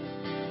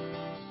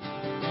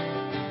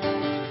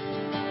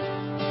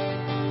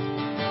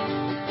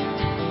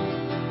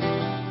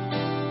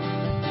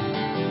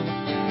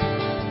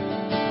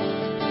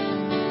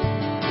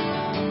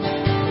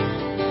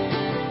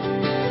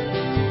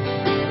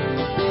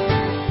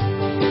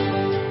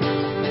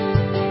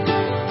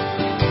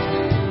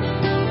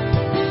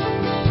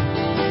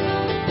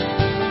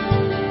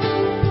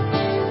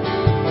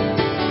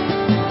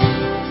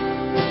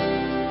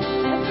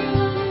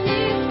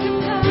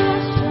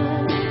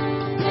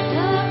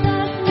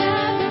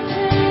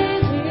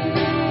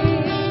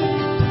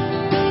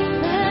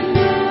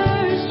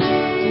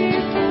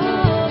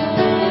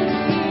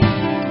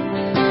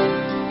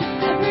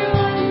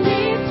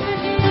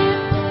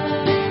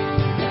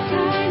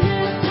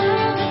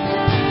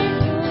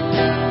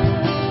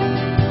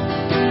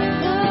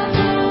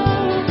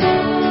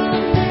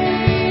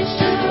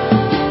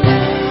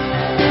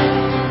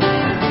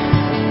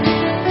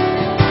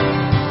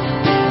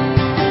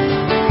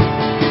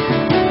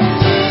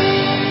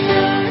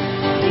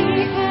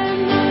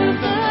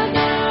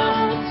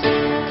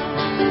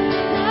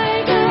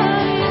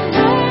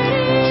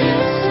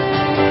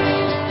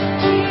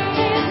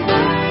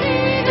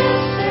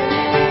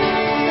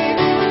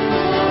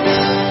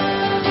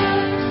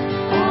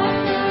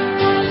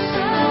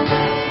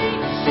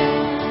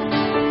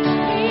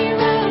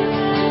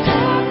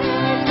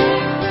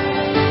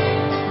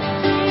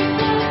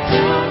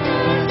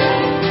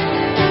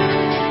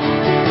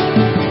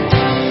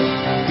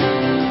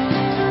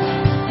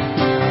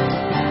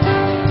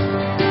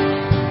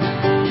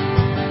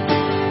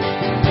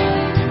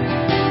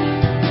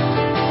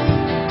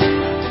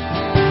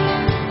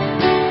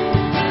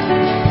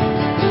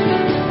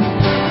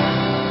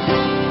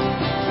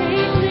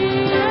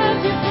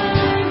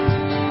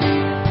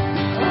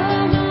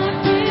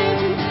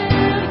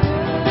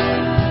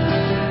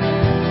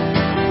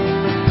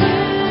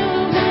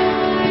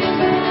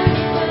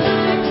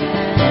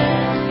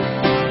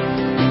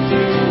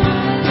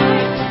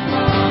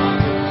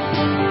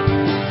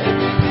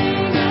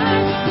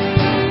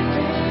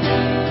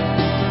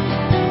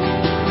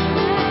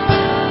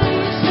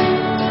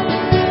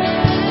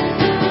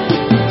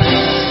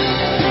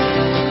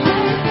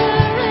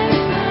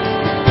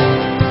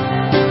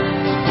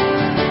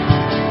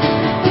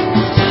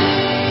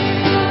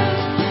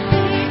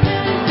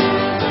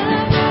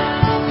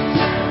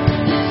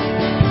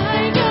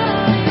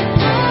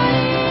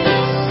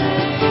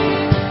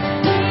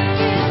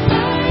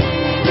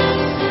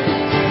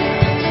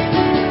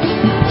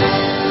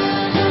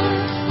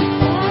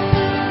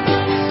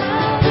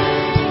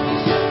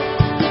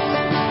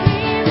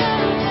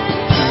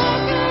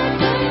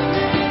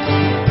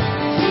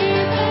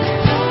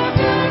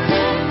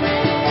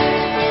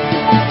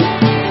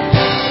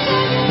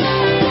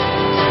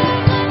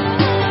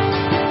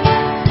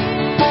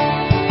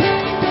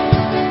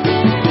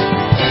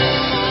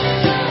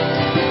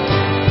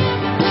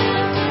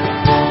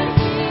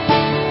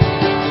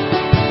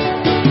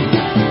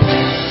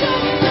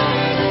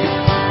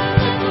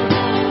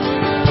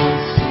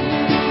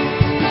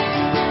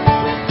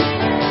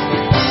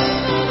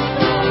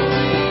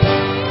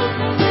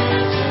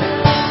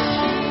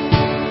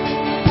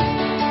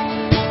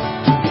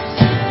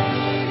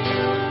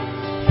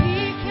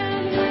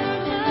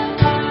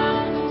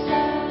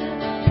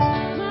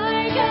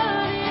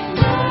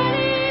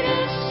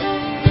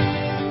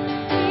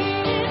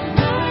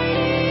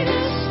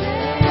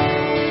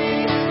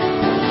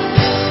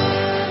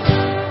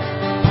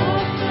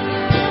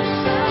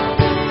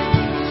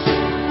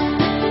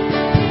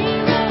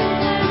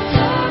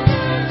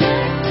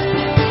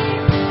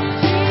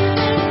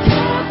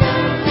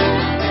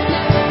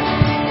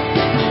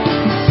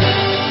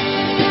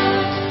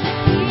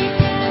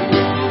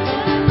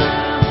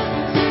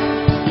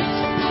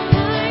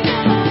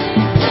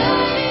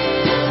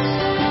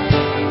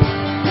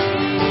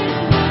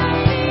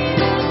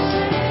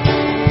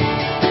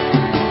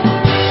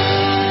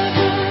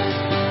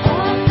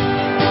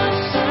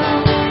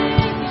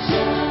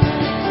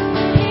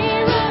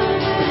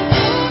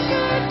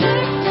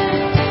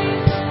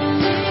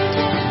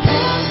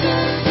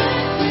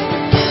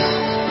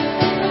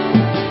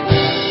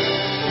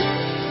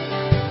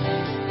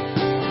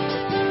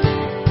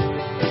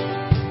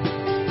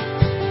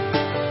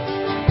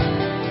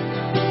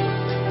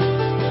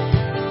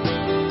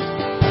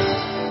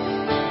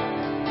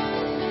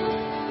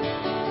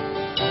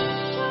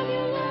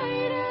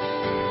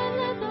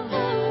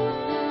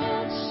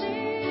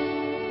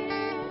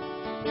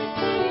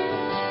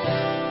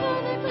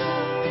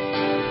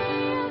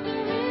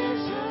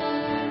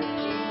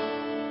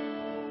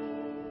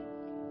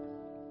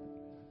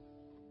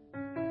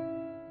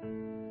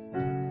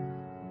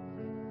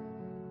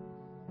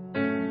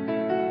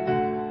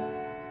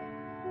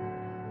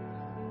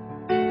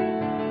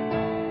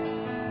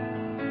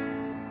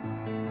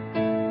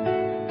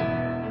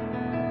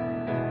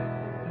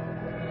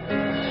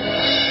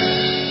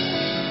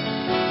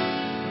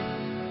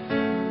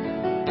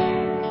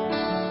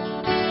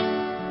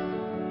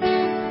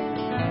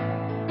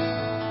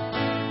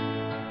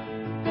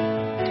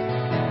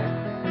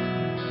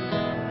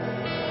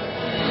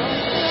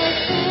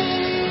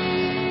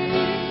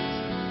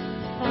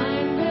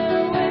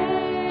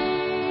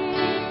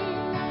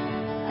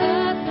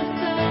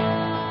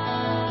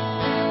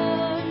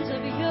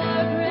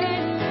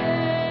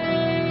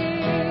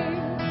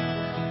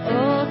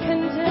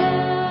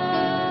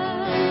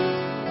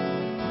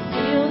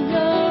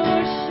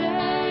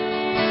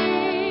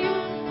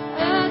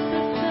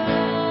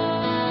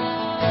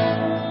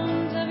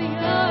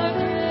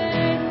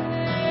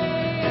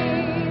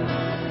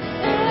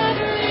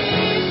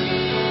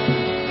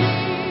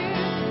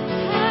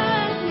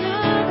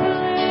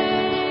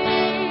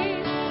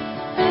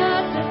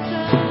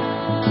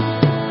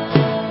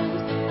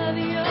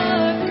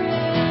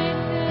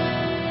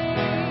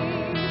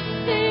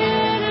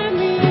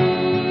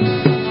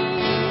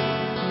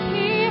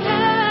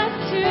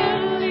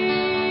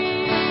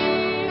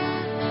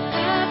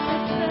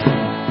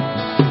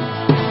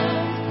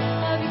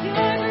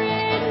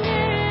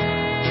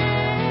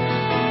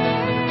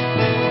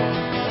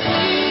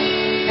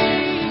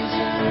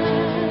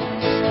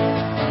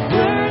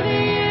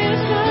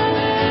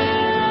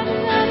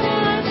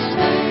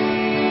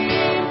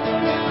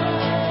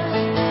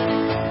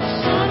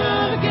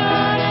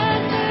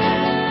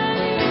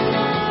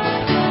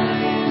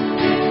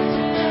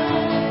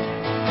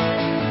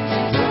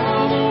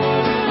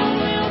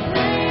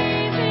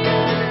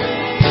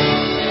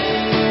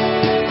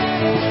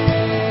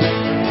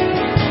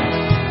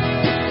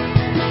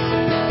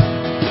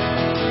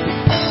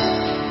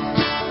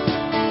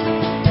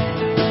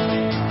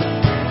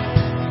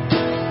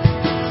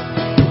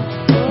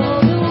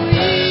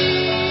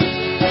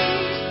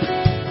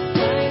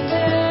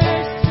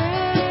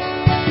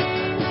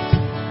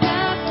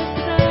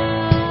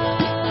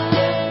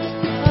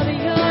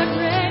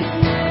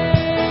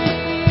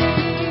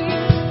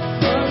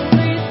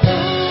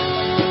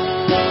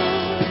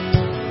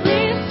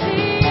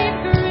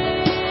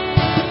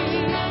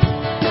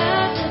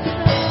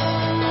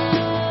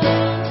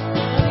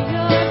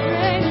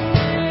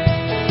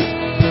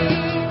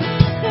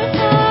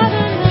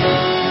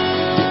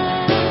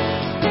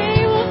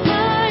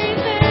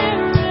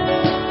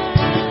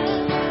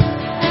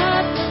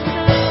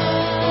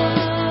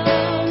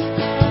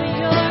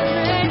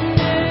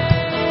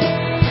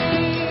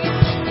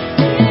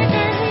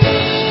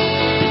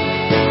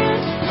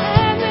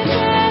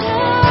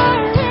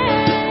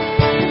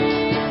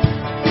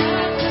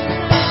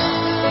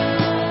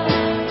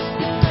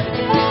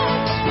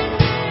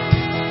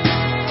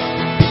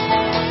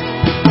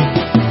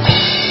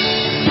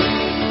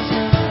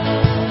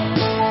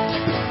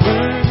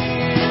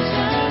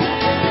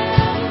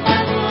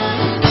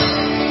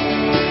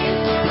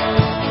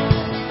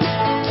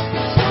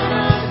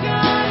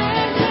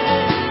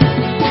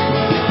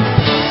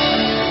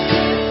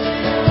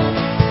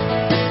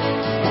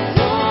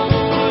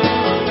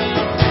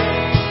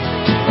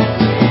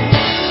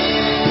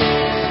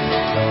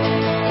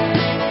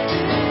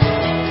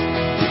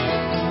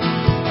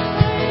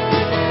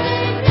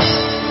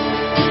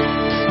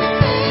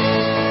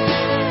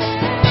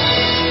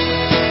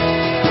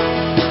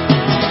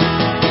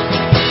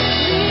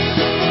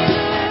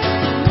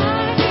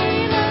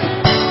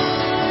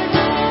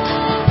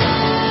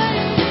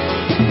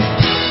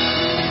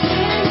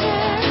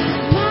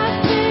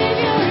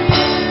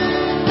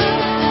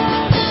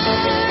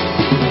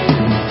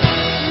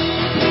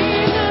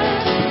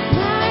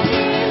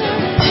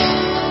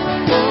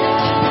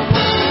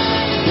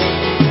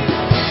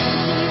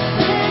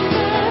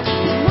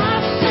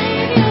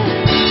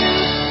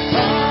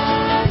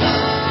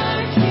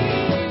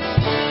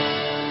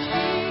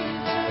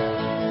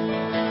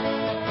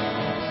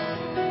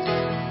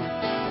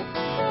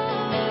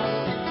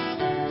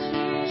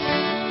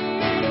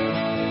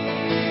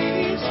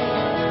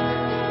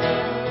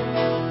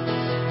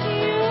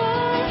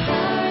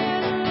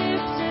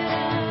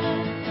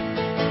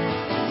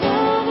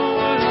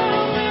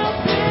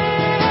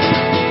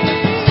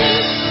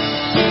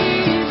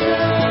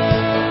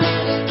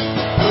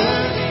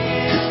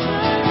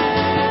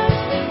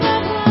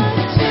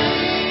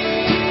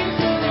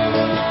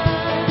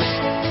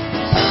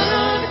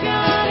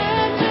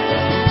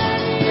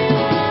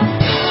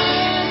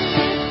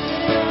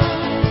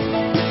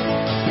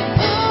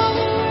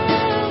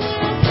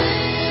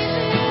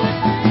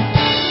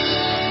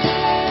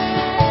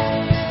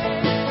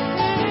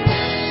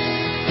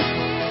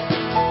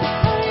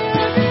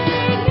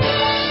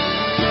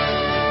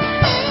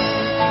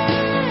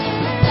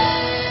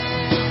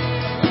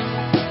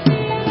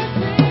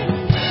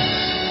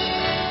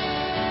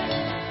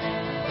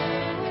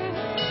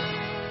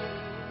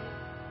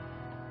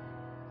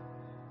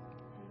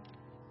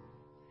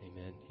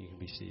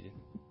be seated.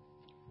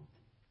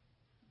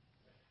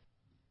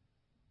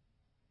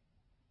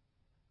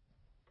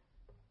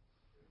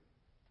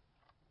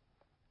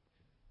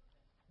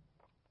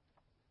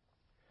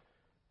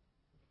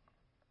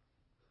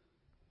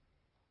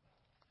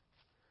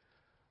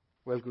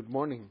 Well, good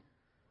morning.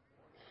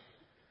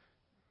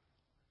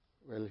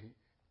 Well,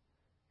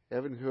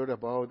 haven't heard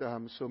about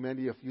so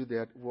many of you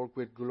that work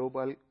with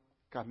Global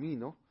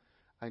Camino.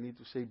 I need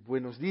to say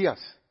buenos dias,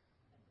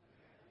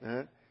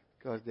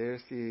 because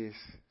there's these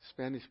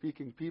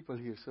Spanish-speaking people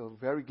here. So I'm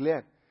very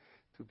glad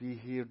to be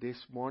here this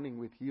morning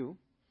with you,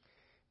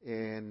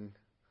 and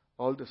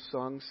all the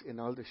songs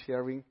and all the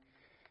sharing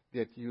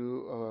that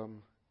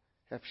you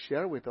have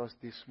shared with us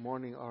this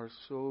morning are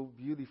so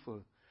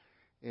beautiful,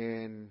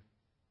 and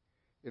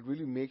it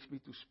really makes me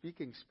to speak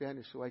in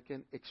Spanish so I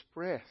can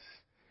express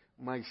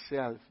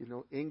myself. You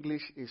know,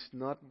 English is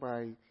not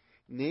my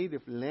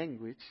native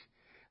language.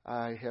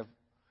 I have,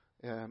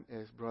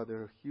 as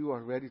Brother Hugh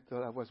already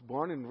told, I was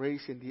born and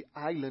raised in the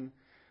island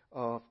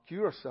of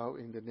Curacao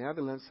in the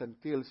Netherlands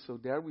Antilles, so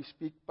there we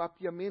speak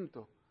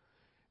Papiamento.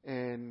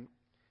 And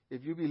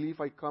if you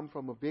believe I come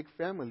from a big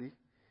family,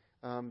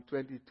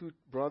 22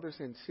 brothers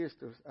and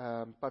sisters,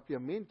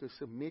 Papiamento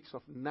is a mix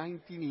of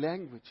 19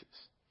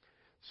 languages.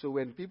 So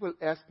when people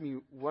ask me,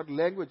 what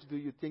language do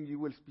you think you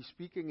will be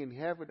speaking in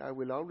heaven, I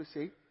will always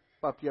say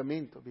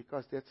Papiamento,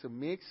 because that's a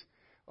mix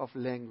of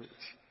language.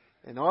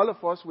 And all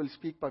of us will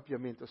speak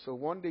Papiamento. So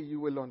one day you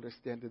will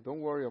understand it.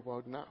 Don't worry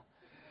about now.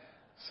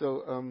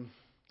 So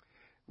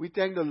we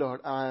thank the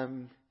Lord.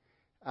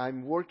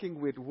 I'm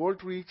working with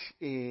World Reach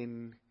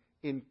in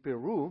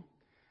Peru,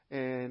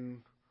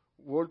 and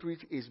World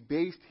Reach is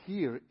based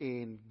here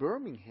in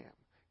Birmingham.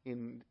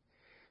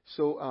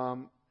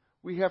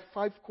 We have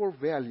 5 core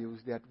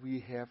values that we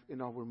have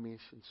in our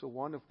mission. So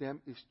one of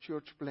them is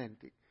church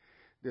planting.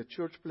 The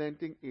church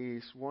planting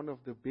is one of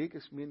the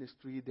biggest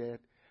ministry that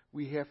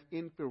we have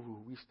in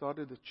Peru. We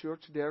started a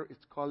church there.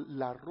 It's called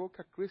La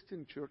Roca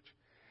Christian Church.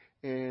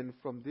 And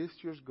from this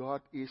church,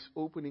 God is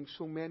opening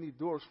so many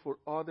doors for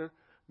other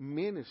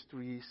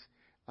ministries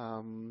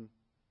in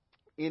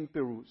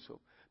Peru. So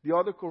the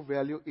other core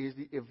value is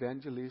the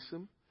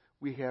evangelism.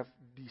 We have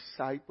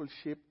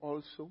discipleship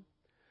also.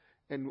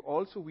 And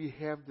also we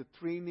have the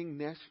training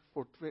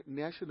for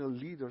national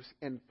leaders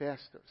and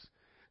pastors.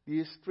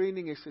 This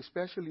training is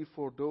especially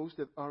for those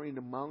that are in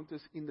the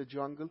mountains, in the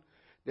jungle,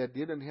 that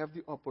didn't have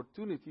the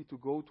opportunity to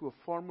go to a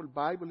formal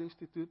Bible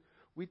institute.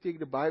 We take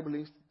the Bible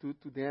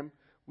institute to them.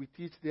 We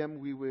teach them.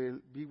 We will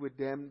be with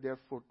them there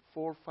for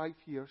 4 or 5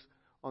 years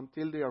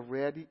until they are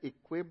ready,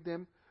 equip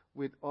them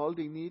with all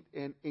they need,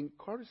 and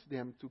encourage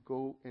them to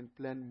go and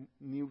plant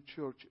new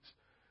churches.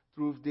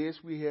 Through this,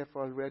 we have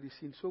already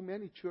seen so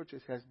many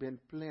churches has been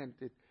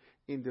planted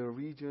in the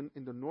region,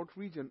 in the north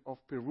region of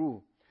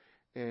Peru.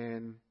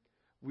 And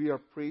we are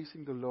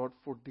praising the Lord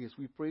for this.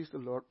 We praise the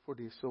Lord for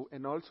this. So,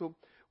 and also,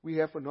 we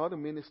have another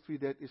ministry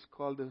that is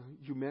called the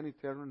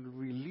Humanitarian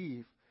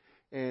Relief.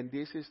 And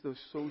this is the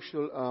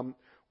social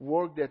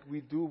work that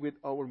we do with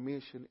our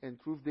mission.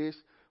 And through this,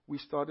 we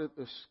started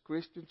a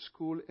Christian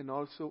school and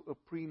also a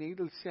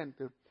prenatal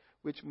center,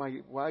 which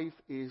my wife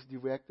is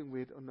directing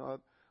with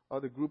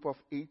another group of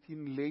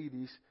 18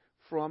 ladies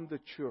from the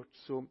church.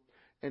 So,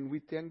 and we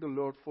thank the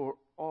Lord for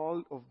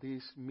all of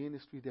this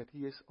ministry that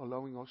He is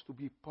allowing us to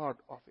be part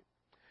of it.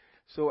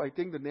 So I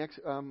think the next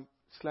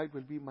slide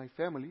will be my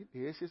family.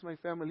 This is my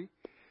family.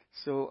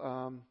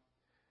 So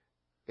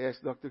as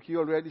Dr. Hugh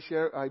already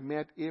shared, I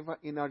met Eva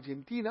in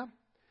Argentina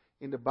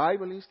in the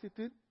Bible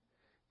Institute,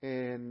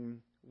 and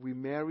we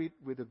married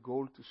with a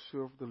goal to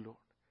serve the Lord.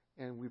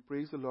 And we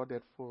praise the Lord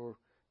that for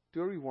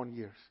 31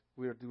 years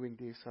we are doing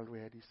this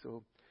already.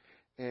 So.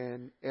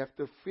 And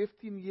after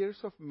 15 years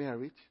of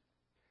marriage,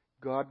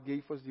 God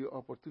gave us the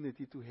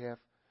opportunity to have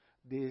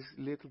this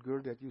little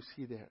girl that you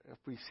see there,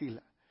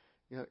 Priscilla.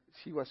 You know,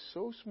 she was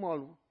so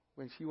small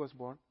when she was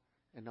born,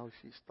 and now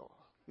she's tall.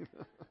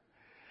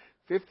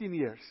 15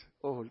 years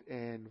old,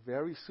 and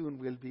very soon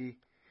we'll be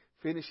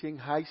finishing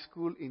high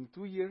school in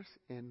 2 years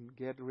and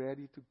get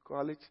ready to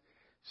college.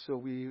 So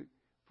we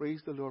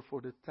praise the Lord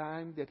for the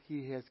time that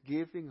He has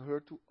given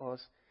her to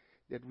us,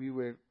 that we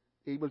were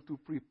able to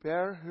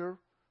prepare her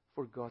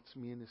for God's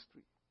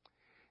ministry.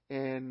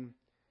 And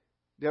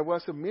there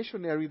was a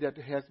missionary that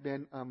has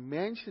been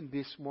mentioned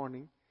this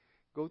morning.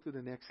 Go to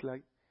the next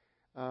slide.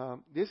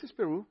 This is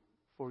Peru,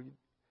 for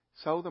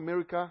South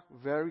America,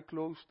 very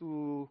close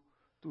to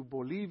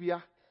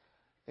Bolivia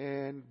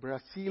and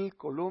Brazil,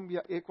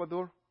 Colombia,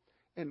 Ecuador.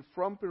 And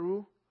from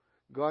Peru,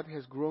 God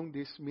has grown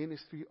this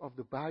ministry of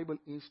the Bible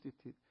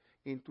Institute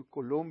into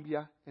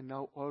Colombia and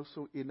now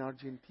also in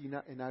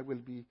Argentina. And I will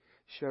be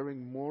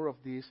sharing more of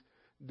this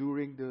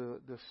during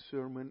the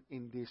sermon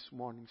in this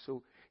morning.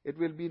 So it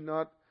will be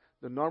not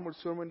the normal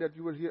sermon that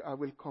you will hear. I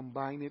will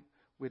combine it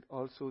with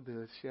also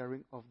the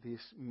sharing of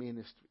this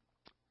ministry.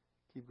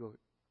 Keep going.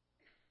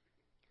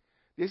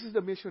 This is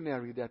the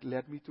missionary that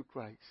led me to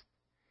Christ.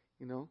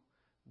 You know,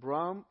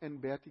 Bram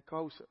and Betty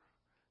Kauser.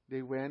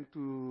 They went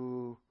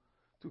to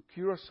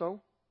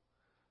Curacao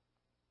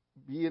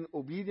being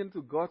obedient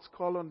to God's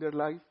call on their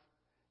life,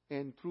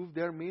 and through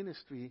their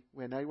ministry,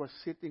 when I was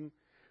sitting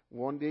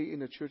one day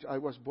in a church, I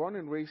was born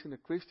and raised in a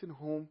Christian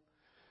home,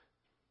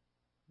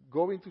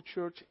 going to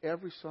church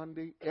every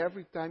Sunday.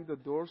 Every time the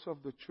doors of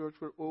the church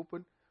were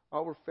open,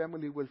 our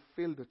family will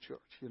fill the church,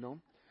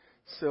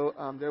 So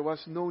there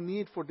was no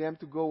need for them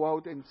to go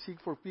out and seek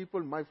for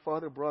people. My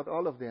father brought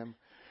all of them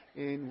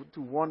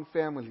into one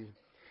family.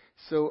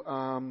 So,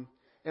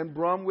 and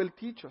Brom will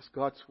teach us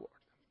God's Word.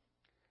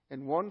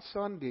 And one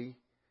Sunday,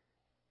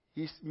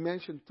 he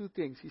mentioned two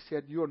things. He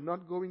said, you are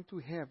not going to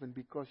heaven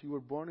because you were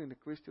born in a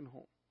Christian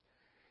home.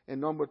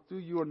 And number two,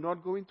 you are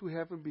not going to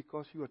heaven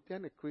because you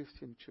attend a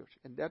Christian church.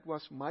 And that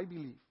was my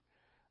belief.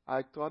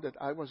 I thought that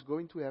I was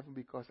going to heaven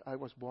because I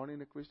was born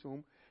in a Christian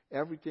home.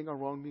 Everything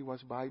around me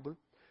was Bible.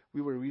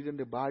 We were reading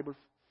the Bible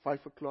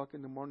 5 o'clock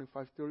in the morning,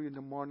 5:30 in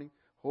the morning,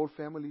 whole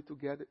family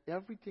together.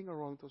 Everything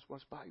around us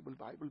was Bible,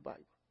 Bible, Bible.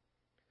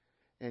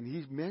 And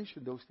he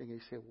mentioned those things.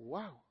 I said,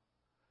 wow.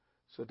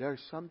 So there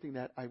is something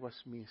that I was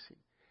missing.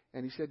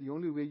 And he said the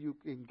only way you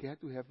can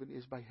get to heaven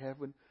is by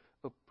having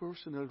a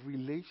personal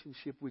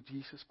relationship with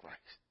Jesus Christ.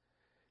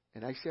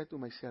 And I said to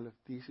myself,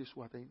 this is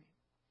what I need.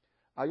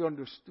 I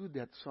understood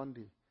that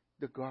Sunday,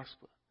 the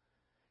gospel.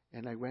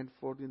 And I went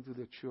forth into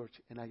the church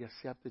and I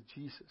accepted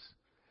Jesus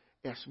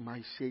as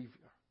my Savior.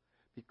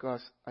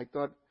 Because I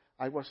thought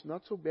I was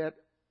not so bad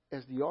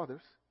as the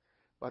others,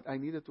 but I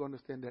needed to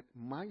understand that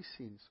my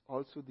sins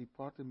also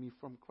departed me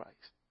from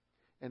Christ.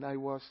 And I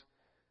was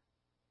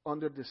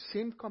under the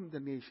same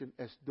condemnation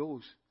as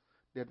those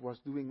that was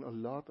doing a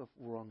lot of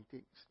wrong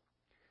things.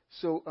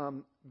 So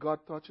God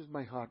touches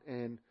my heart,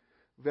 and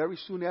very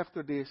soon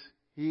after this,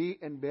 he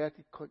and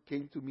Betty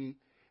came to me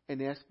and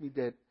asked me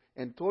that,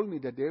 and told me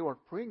that they were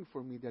praying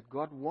for me, that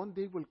God one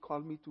day will call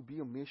me to be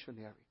a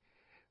missionary.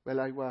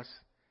 Well,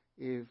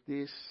 if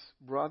this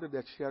brother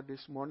that shared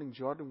this morning,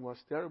 Jordan, was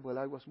terrible,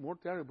 I was more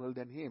terrible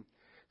than him.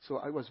 So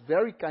I was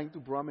very kind to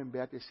Brom and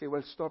Betty. They say,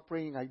 well, stop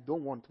praying, I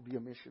don't want to be a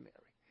missionary.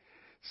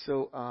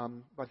 So,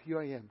 but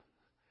here I am,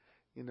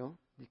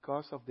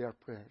 because of their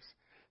prayers.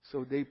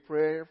 So they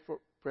pray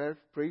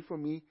for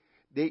me.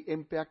 They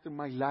impacted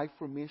my life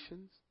for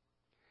missions.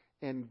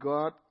 And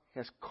God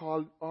has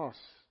called us,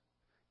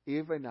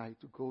 Eva and I,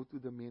 to go to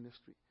the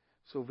ministry.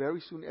 So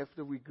very soon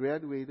after we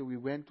graduated, we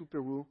went to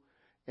Peru,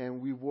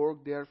 and we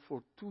worked there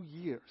for 2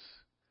 years,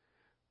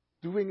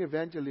 doing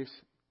evangelism,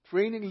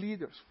 training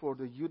leaders for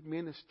the youth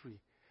ministry.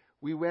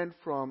 We went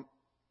from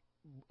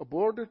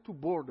border to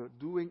border,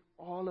 doing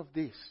all of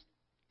this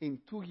in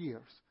 2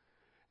 years.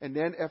 And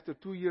then after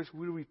 2 years,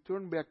 we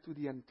returned back to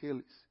the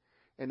Antilles.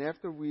 And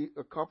after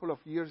a couple of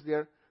years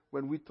there,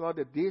 when we thought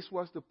that this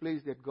was the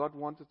place that God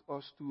wanted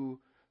us to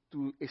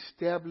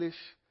establish,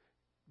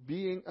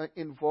 being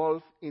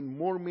involved in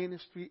more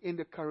ministry in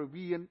the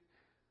Caribbean,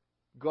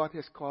 God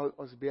has called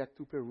us back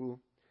to Peru,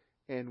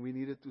 and we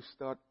needed to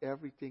start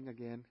everything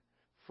again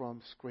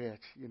from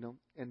scratch,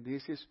 And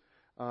this is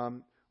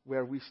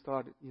where we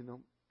started,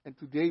 And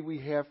today we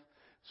have,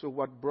 so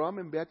what Brom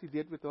and Betty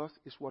did with us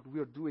is what we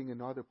are doing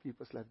in other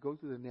people's life. Go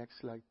to the next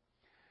slide.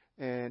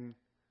 And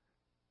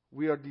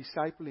we are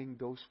discipling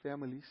those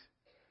families.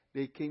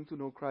 They came to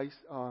know Christ.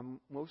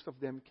 Most of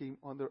them came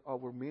under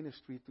our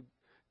ministry to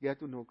get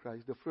to know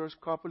Christ. The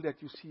first couple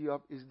that you see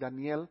up is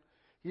Daniel.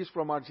 He's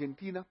from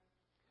Argentina.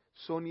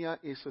 Sonia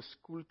is a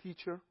school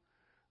teacher.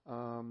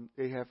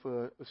 They have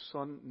a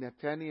son,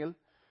 Nathaniel.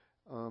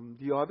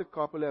 The other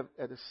couple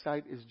at the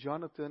side is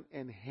Jonathan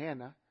and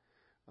Hannah.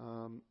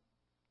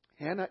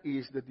 Hannah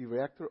is the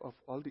director of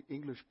all the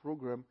English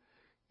program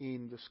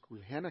in the school.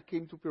 Hannah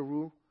came to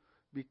Peru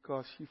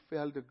because she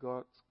felt that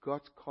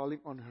God's calling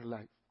on her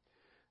life.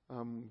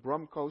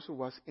 Brom Kauser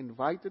was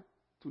invited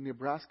to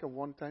Nebraska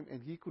one time,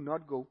 and he could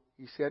not go.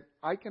 He said,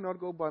 I cannot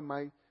go, but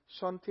my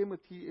son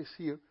Timothy is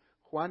here.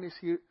 Juan is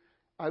here.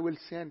 I will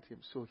send him.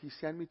 So he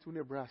sent me to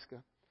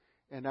Nebraska,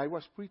 and I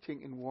was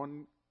preaching in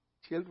one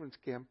children's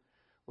camp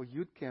or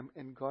youth camp,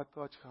 and God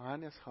touched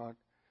Hannah's heart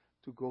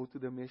to go to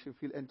the mission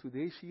field. And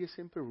today she is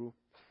in Peru,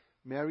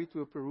 married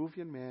to a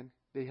Peruvian man.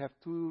 They have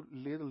 2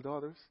 little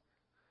daughters,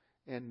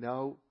 and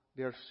now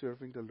they are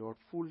serving the Lord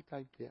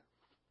full-time there.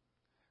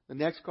 The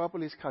next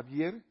couple is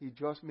Javier. He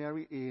just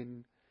married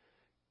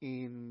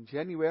in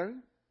January.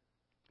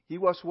 He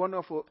was one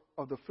of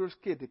the first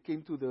kids that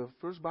came to the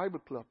first Bible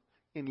club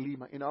in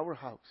Lima, in our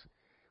house.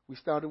 We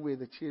started with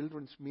the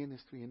children's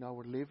ministry in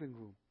our living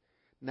room.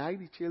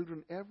 90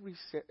 children every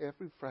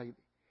Friday,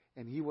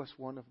 and he was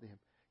one of them.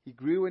 He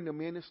grew in the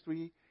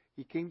ministry.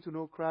 He came to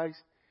know Christ.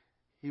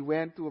 He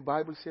went to a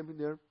Bible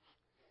seminar,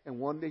 and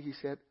one day he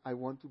said, I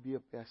want to be a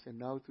pastor. And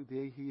now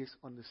today he is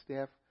on the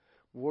staff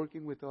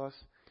working with us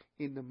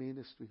in the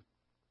ministry.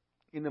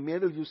 In the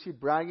middle you see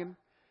Brian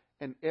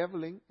and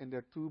Evelyn, and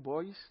their 2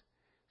 boys.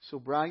 So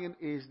Brian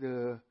is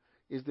the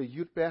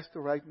youth pastor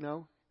right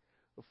now,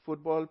 a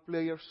football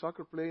player,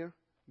 soccer player.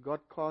 God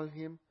called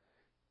him,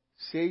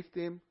 saved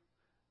him.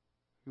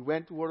 He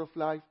went to Word of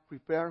Life,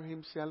 prepared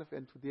himself,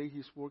 and today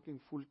he's working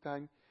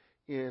full-time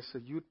as a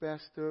youth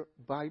pastor,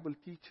 Bible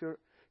teacher.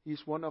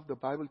 He's one of the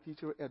Bible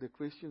teacher at the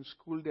Christian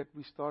school that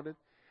we started,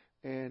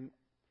 and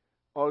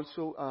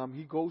also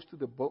he goes to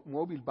the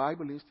Mobile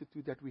Bible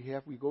Institute that we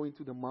have. We go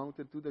into the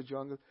mountain, to the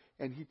jungle,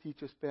 and he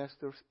teaches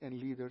pastors and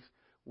leaders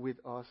with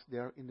us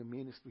there in the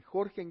ministry.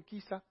 Jorge and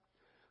Kisa,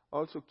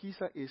 also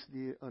Kisa is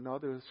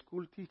another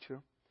school teacher,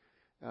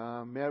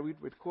 married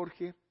with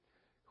Jorge.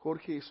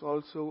 Jorge is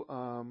also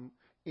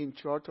in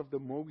charge of the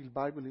Mobile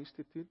Bible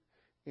Institute,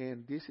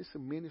 and this is a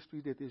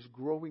ministry that is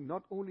growing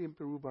not only in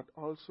Peru but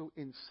also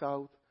in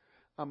South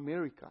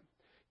America.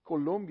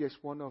 Colombia is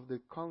one of the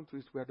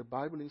countries where the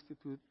Bible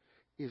Institute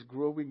is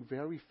growing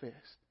very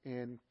fast.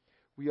 And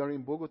we are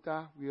in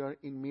Bogota, we are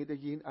in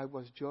Medellin. I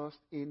was just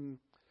in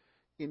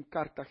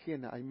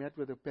Cartagena. I met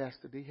with a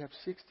pastor. They have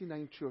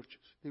 69 churches.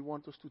 They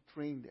want us to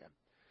train them.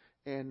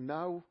 And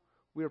now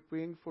we are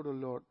praying for the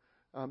Lord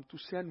to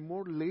send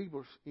more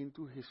laborers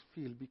into his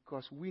field,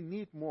 because we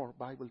need more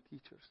Bible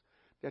teachers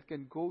that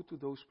can go to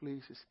those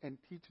places and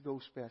teach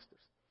those pastors.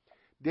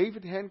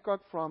 David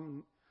Hancock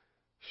from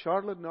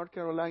Charlotte, North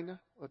Carolina,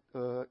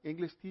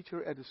 English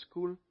teacher at the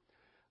school,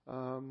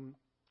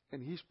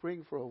 and he's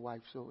praying for a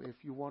wife. So if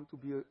you want to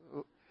be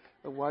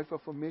a wife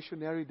of a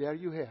missionary, there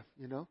you have,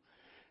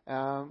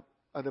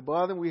 at the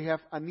bottom we have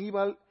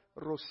Aníbal,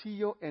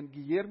 Rosillo, and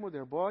Guillermo,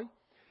 their boy.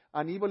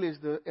 Aníbal is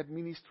the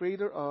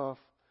administrator of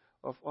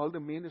all the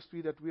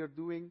ministry that we are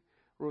doing.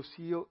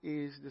 Rosillo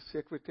is the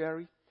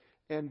secretary.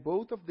 And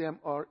both of them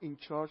are in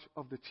charge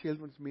of the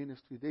children's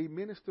ministry. They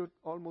minister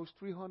almost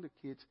 300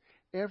 kids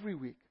every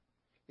week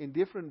in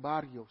different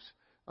barrios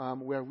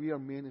where we are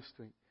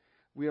ministering.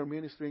 We are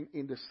ministering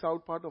in the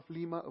south part of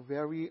Lima, a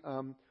very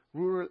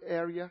rural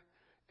area,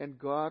 and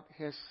God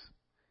has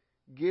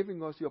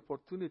given us the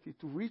opportunity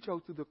to reach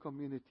out to the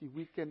community.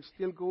 We can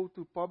still go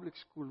to public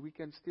school. We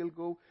can still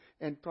go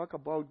and talk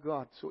about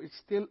God. So it's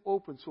still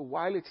open. So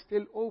while it's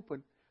still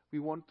open, we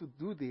want to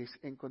do this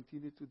and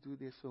continue to do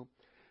this.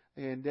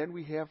 And then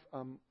we have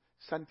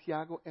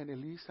Santiago and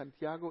Elise.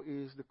 Santiago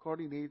is the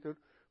coordinator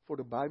for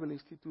the Bible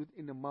Institute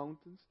in the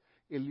mountains.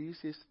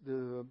 Elise is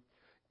the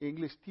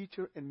English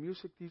teacher and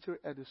music teacher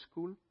at the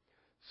school.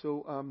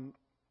 So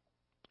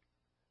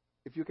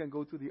if you can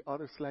go to the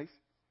other slides.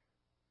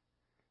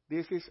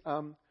 This is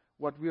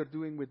what we are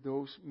doing with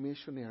those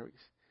missionaries.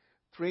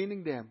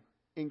 Training them,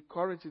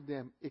 encouraging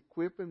them,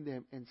 equipping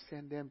them, and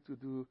send them to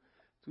do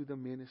to the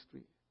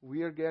ministry.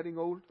 We are getting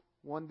old.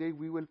 One day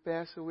we will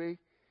pass away.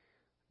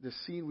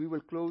 We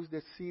will close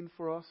that scene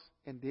for us,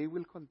 and they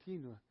will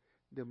continue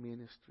the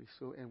ministry.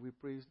 And we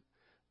praise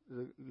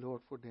the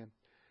Lord for them.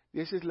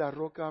 This is La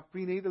Roca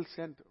Prenatal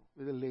Center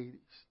with the ladies.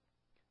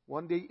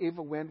 One day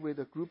Eva went with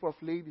a group of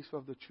ladies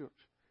of the church,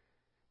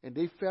 and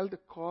they felt the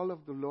call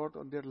of the Lord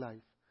on their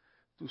life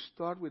to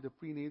start with the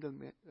prenatal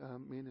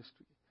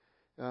ministry.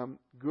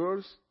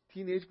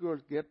 Teenage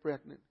girls get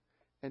pregnant,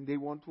 and they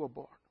want to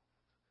abort,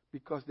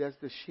 because that's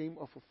the shame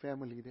of a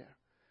family there,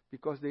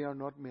 because they are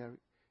not married.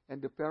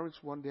 And the parents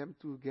want them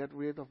to get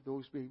rid of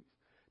those babies.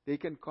 They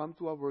can come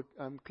to our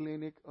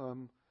clinic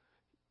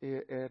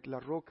at La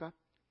Roca,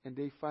 and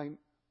they find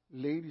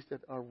ladies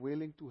that are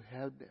willing to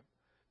help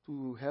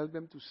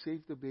them to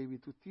save the baby,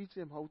 to teach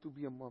them how to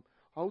be a mom,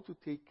 how to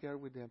take care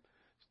with them,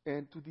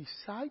 and to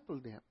disciple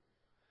them.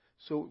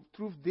 So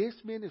through this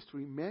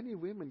ministry, many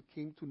women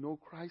came to know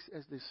Christ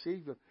as the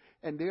Savior,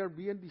 and they are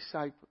being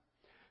discipled.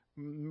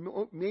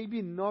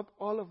 Maybe not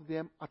all of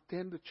them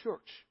attend the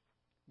church,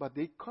 but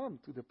they come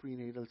to the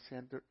prenatal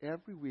center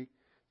every week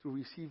to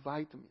receive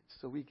vitamins.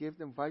 So we give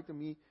them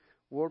vitamin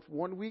worth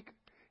 1 week,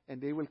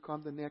 and they will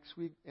come the next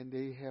week, and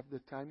they have the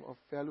time of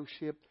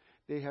fellowship.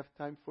 They have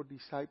time for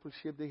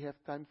discipleship. They have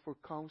time for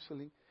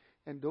counseling.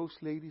 And those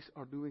ladies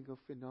are doing a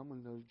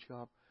phenomenal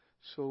job.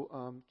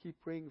 So keep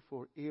praying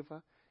for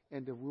Eva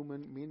and the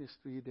women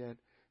ministry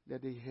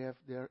that they have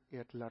there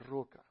at La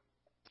Roca.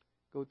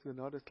 Go to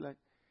another slide.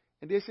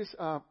 And this is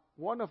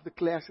one of the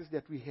classes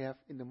that we have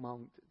in the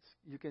mountains.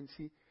 You can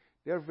see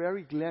they're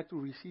very glad to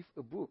receive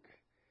a book.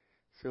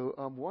 So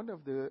one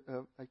of the,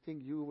 I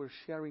think you were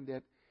sharing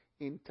that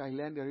in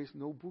Thailand there is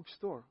no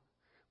bookstore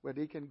where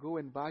they can go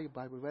and buy a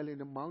Bible. Well, in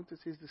the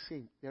mountains it's the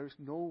same. There is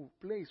no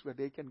place where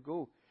they can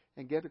go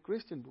and get a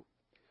Christian book.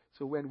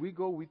 So when we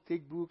go, we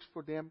take books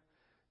for them.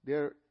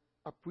 They're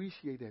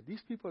appreciated.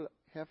 These people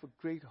have a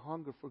great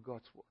hunger for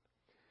God's Word.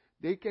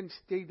 They can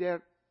stay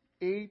there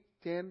 8,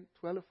 10,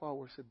 12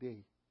 hours a day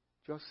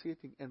just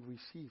sitting and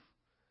receive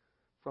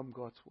from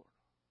God's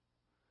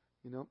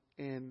Word.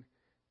 And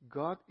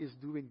God is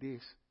doing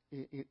this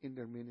in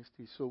their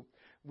ministry. So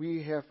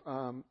we have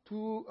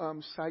 2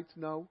 sites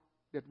now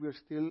that we're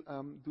still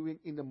doing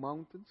in the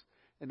mountains.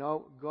 And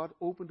now God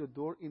opened the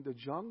door in the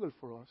jungle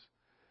for us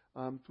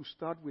to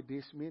start with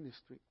this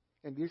ministry.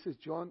 And this is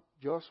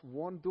just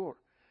one door.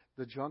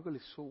 The jungle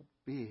is so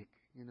big,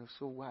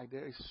 so wide.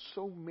 There is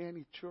so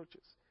many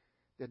churches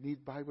that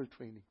need Bible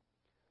training.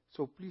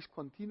 So please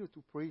continue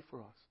to pray for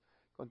us.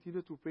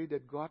 Continue to pray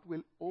that God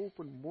will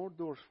open more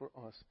doors for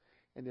us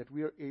and that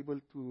we are able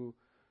to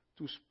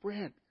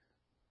spread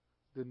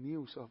the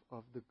news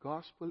of the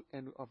gospel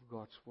and of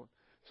God's Word.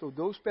 So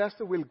those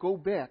pastors will go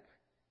back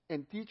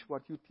and teach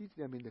what you teach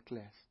them in the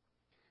class.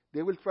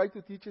 They will try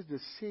to teach us the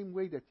same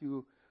way that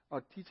you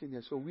are teaching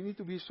them. So we need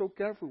to be so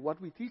careful what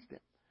we teach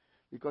them,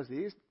 because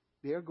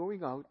they are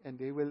going out and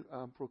they will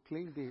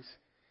proclaim this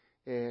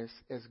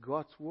as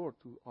God's word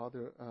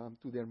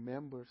to their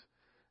members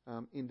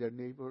in their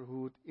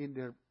neighborhood, in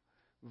their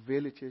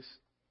villages,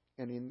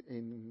 and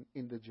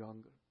in the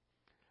jungle.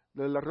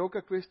 The La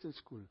Roca Christian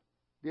School.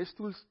 This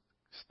school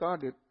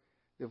started.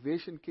 The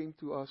vision came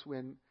to us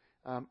when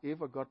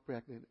Eva got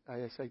pregnant.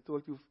 As I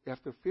told you,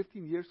 after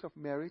 15 years of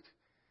marriage,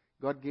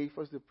 God gave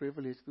us the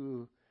privilege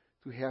to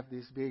have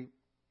this baby.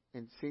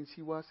 And since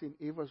she was in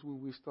Eva's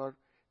womb, we start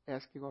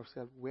asking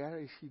ourselves, where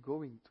is she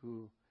going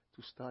to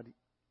study?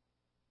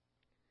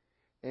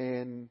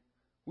 And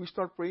we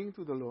start praying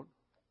to the Lord.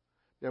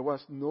 There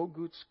was no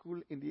good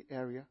school in the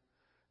area.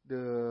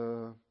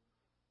 The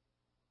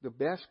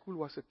best school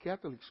was a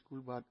Catholic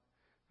school, but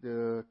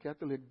the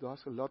Catholic does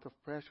a lot of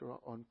pressure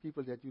on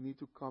people that you need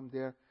to come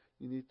there.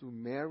 You need to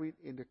marry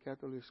in the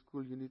Catholic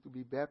school. You need to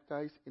be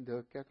baptized in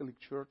the Catholic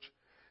church.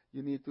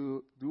 You need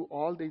to do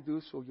all they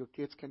do so your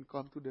kids can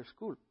come to their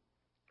school.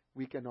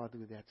 We cannot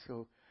do that.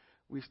 So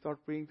we start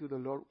praying to the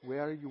Lord,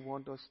 where you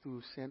want us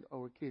to send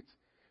our kids.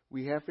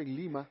 We have in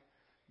Lima,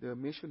 the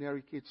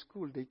missionary kids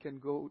school. They can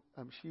go.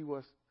 She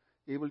was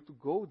able to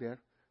go there,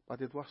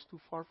 but it was too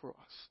far for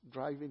us,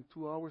 driving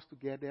 2 hours to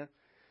get there.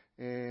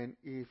 And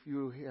if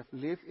you have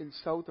lived in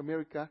South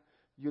America,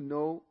 you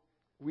know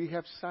we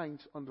have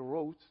signs on the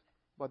roads,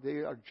 but they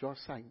are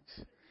just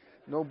signs.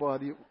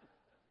 Nobody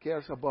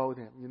cares about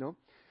them, you know.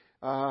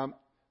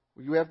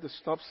 You have the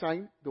stop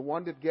sign. The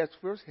one that gets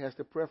first has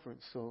the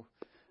preference. So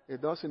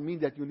it doesn't mean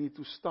that you need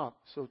to stop.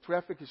 So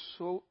traffic is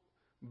so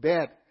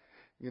bad,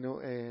 you know,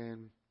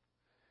 and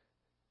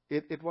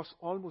it was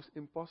almost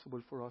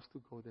impossible for us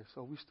to go there.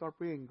 So we start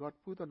praying. God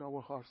put on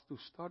our hearts to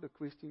start a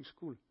Christian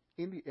school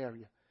in the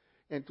area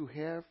and to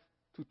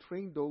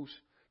train those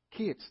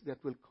kids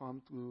that will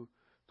come to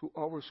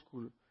our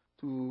school,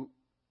 to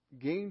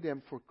gain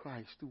them for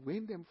Christ, to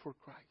win them for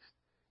Christ,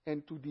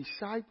 and to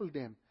disciple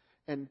them,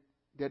 and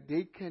that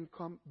they can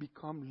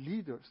become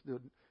leaders,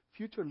 the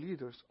future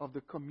leaders of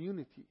the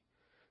community.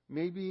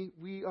 Maybe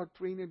we are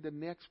training the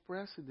next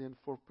president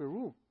for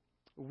Peru.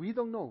 We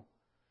don't know.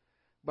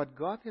 But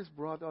God has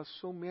brought us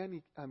so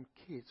many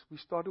kids. We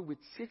started with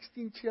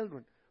 16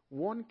 children,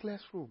 one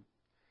classroom.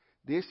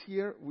 This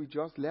year,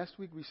 last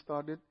week we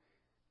started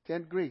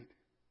 10th grade,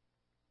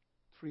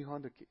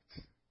 300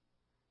 kids,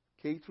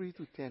 K3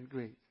 to 10th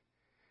grade.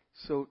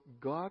 So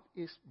God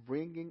is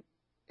bringing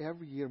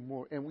every year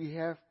more, and we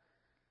have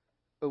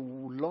a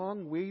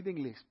long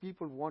waiting list.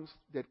 People want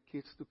their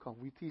kids to come.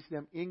 We teach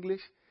them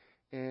English,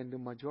 and the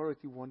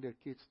majority want their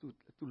kids to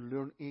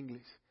learn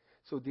English.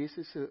 So this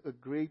is a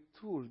great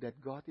tool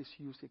that God is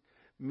using.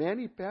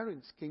 Many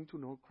parents came to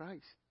know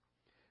Christ.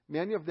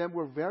 Many of them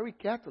were very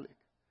Catholic.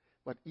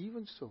 But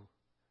even so,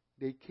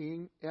 they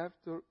came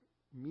after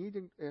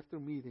meeting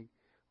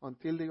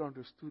until they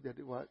understood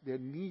that they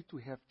need to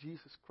have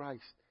Jesus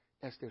Christ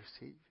as their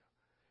Savior.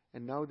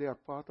 And now they are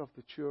part of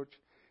the church.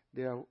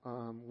 They are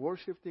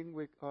worshiping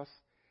with us,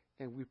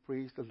 and we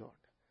praise the Lord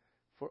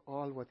for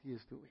all what He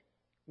is doing.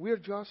 We are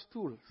just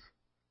tools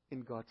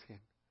in God's hand,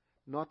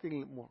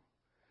 nothing more.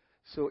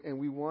 So, and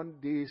we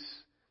want this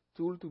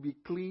tool to be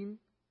clean,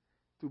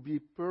 to be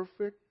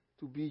perfect,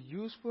 to be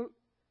useful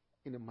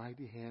in the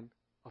mighty hand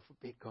of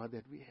a big God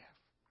that we have.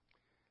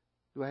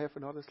 Do I have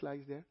another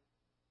slide there?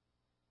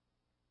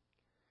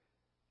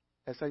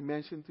 As I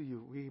mentioned to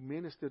you, we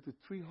minister to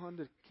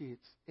 300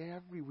 kids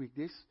every week.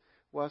 This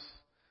was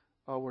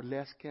our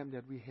last camp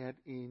that we had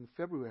in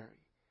February,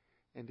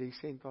 and they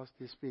sent us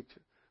this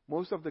picture.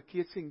 Most of the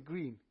kids in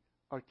green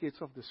are kids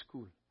of the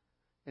school,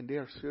 and they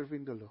are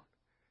serving the Lord.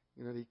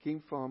 You know, they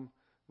came from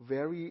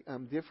very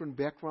different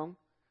background.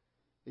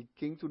 They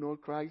came to know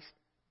Christ.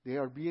 They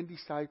are being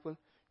discipled,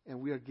 and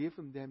we are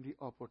giving them the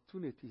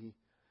opportunity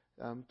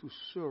to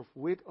serve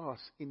with us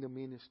in the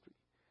ministry.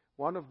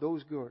 One of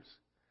those girls,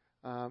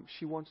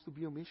 she wants to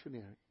be a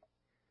missionary.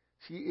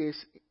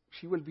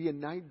 She will be in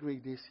 9th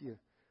grade this year,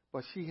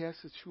 but she has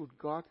assured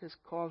God has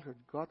called her.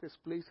 God has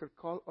placed her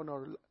call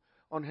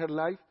on her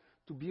life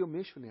to be a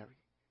missionary,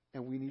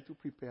 and we need to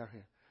prepare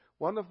her.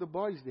 One of the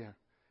boys there,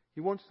 he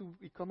wants to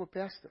become a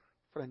pastor,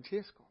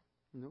 Francesco.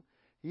 You know,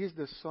 he is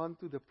the son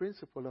to the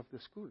principal of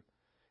the school,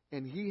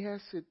 and he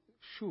has it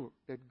sure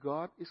that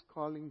God is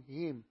calling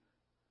him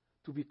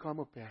to become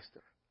a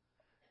pastor,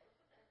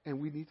 and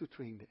we need to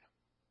train them.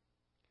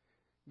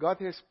 God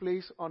has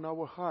placed on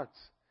our hearts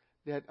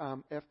that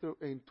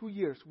in 2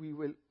 years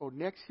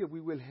next year we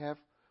will have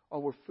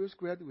our first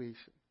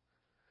graduation,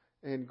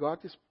 and God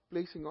is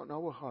placing on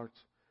our hearts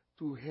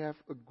to have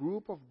a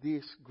group of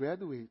these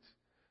graduates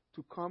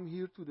to come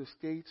here to the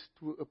States,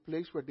 to a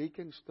place where they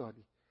can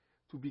study,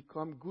 to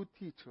become good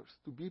teachers,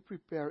 to be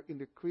prepared in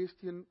the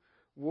Christian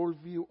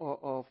worldview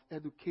of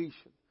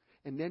education,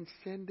 and then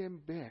send them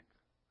back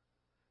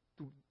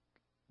to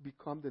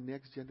become the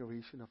next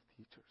generation of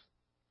teachers.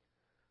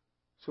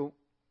 So,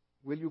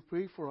 will you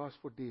pray for us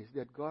for this,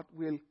 that God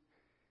will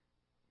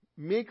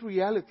make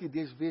reality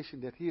this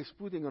vision that He is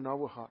putting on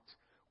our hearts.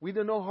 We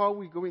don't know how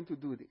we're going to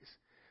do this.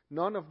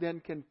 None of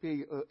them can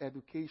pay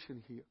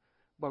education here.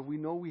 But we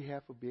know we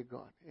have a big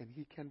God, and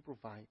He can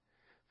provide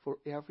for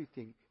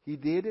everything. He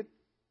did it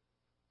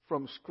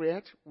from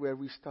scratch where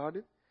we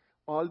started.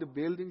 All the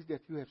buildings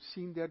that you have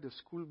seen there, the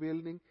school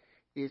building,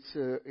 it's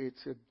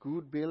a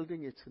good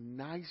building. It's a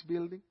nice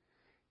building.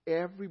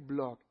 Every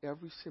block,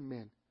 every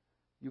cement,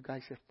 you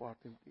guys have part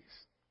in this.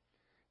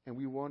 And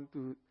we want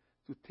to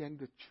thank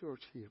the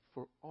church here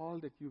for all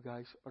that you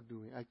guys are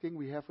doing. I think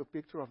we have a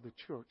picture of the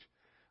church.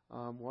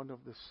 One of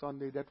the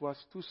Sunday, that was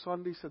 2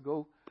 Sundays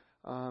ago,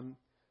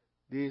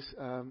 this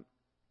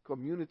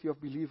community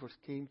of believers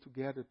came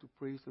together to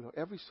praise the Lord.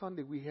 Every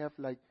Sunday we have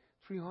like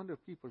 300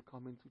 people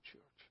coming to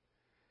church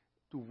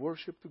to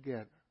worship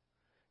together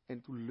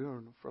and to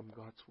learn from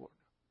God's Word.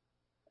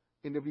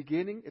 In the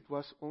beginning, it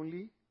was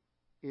only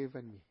Eve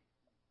and me.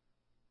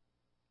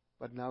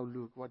 But now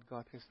look what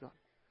God has done.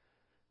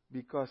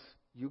 Because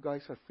you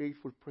guys are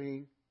faithful,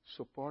 praying,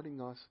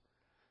 supporting us,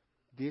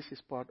 this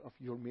is part of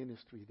your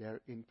ministry there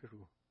in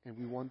Peru. And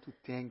we want to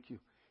thank you.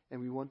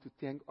 And we want to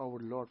thank our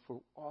Lord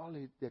for all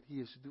that He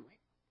is doing.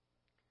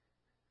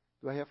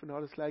 Do I have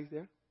another slide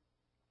there?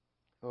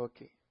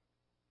 Okay.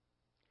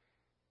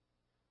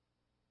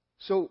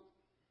 So,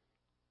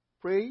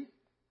 pray,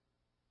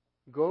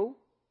 go,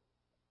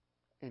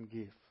 and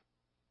give.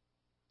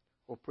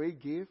 Or pray,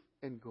 give,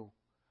 and go.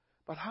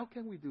 But how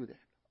can we do that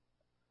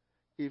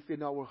if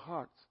in our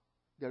hearts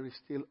there is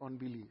still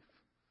unbelief?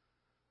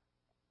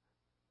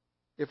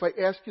 If I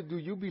ask you, do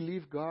you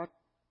believe God?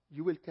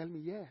 You will tell me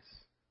yes.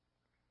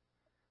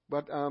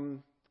 But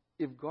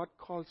if God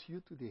calls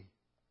you today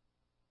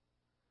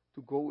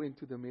to go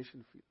into the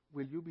mission field,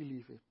 will you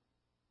believe it?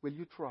 Will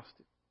you trust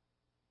Him?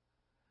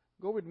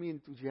 Go with me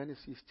into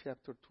Genesis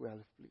chapter 12,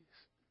 please.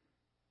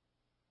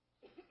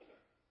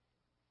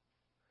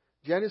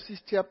 Genesis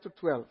chapter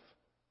 12,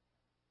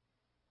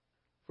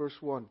 verse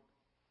 1.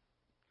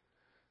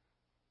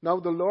 Now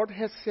the Lord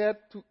has said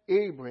to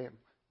Abraham,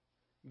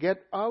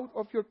 get out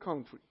of your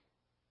country,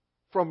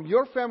 from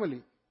your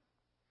family,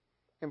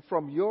 and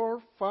from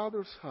your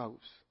father's house,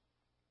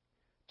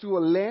 to a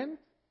land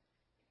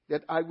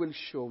that I will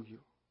show you.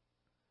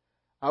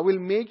 I will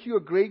make you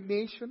a great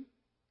nation.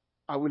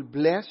 I will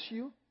bless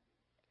you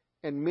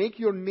and make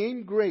your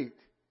name great,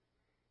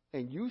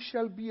 and you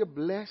shall be a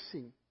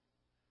blessing.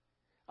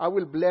 I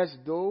will bless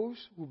those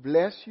who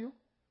bless you,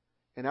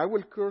 and I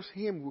will curse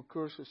him who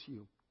curses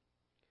you.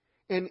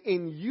 And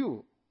in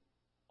you,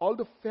 all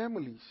the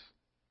families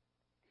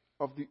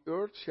of the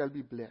earth shall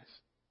be blessed.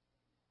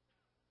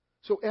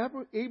 So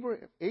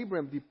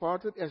Abraham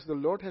departed as the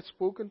Lord had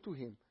spoken to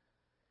him,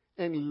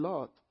 and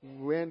Lot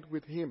went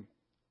with him.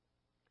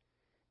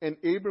 And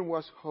Abram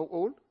was how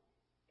old?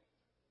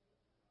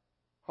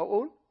 How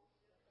old?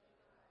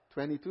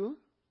 22?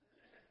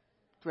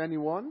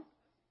 21?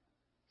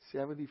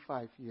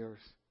 75 years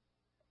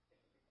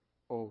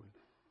old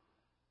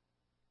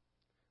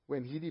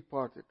when he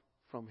departed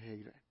from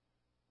Haran.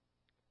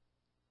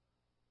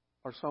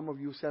 Are some of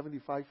you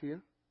 75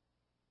 here?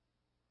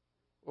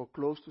 Or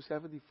close to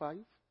 75?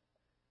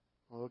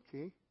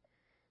 Okay.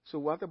 So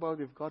what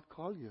about if God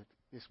called you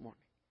this morning?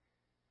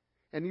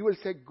 And He will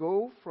say,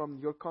 go from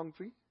your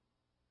country,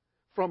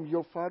 from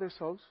your father's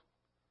house,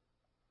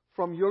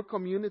 from your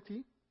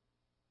community,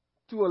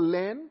 to a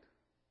land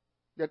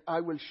that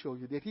I will show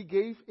you. That He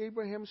gave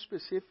Abraham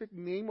specific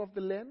name of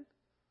the land?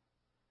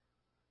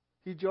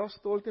 He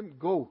just told him,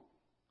 go,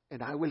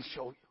 and I will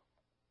show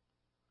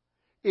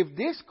you. If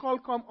this call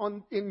come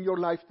on in your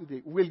life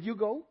today, will you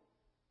go?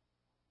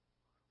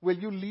 Will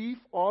you leave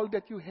all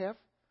that you have?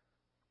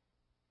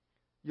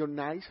 Your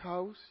nice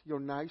house, your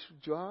nice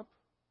job,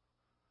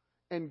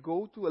 and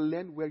go to a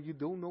land where you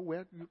don't know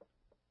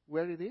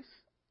where it is?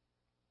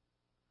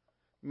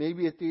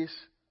 Maybe it is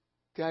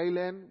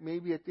Thailand,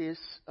 maybe it is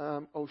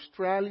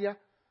Australia.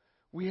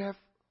 We have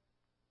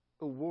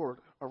a world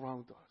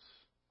around us.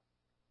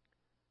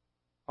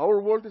 Our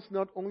world is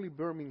not only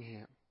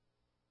Birmingham.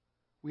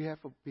 We have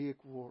a big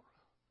world.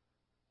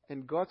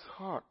 And God's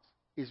heart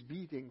is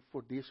beating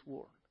for this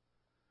world.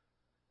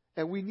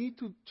 And we need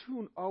to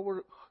tune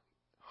our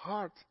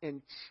hearts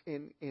and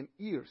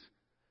ears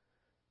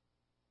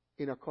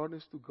in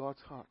accordance to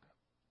God's heart.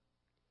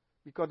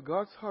 Because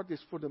God's heart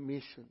is for the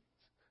missions,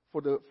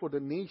 for the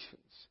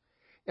nations.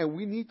 And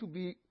we need to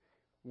be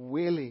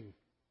willing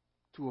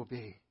to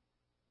obey.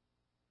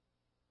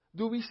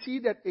 Do we see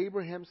that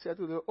Abraham said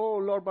to the Lord, oh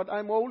Lord, but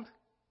I'm old.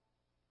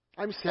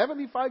 I'm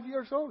 75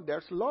 years old.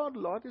 There's Lot.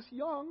 Lot is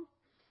young.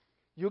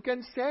 You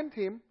can send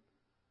him.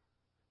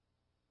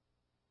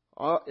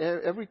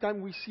 Every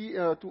time we see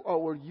to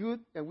our youth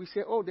and we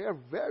say, oh, they are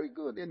very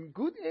good and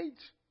good age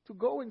to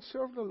go and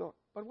serve the Lord.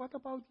 But what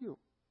about you?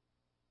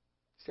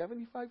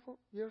 75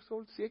 years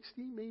old,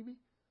 60 maybe?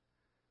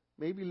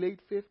 Maybe late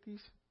 50s?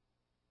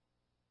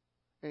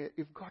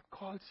 If God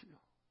calls you,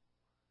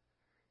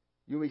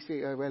 you may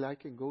say, well, I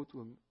can go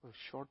to a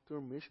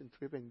short-term mission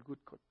trip and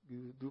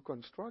do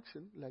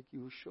construction like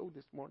you showed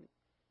this morning.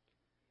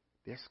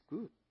 That's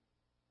good.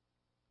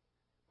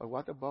 But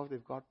what about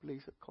if God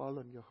places a call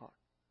on your heart?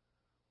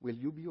 Will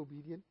you be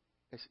obedient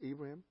as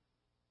Abraham?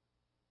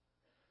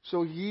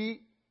 So he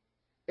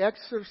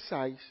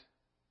exercised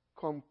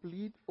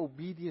complete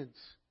obedience.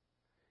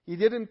 He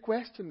didn't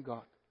question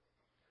God.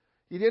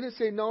 He didn't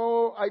say,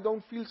 no, I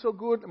don't feel so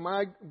good.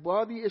 My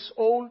body is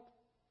old.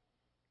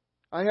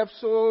 I have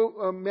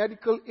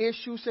medical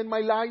issues in my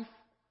life.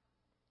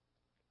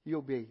 He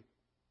obeyed.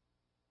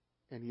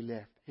 And he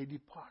left. He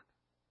departed.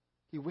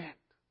 He went.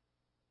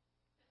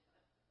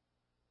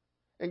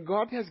 And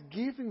God has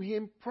given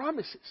him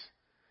promises.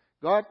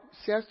 God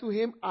says to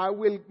him, I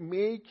will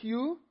make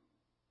you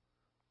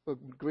a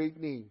great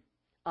name.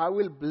 I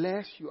will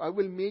bless you. I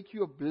will make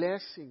you a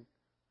blessing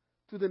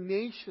to the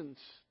nations.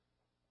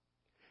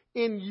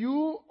 In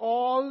you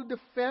all the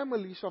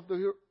families of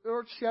the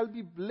earth shall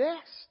be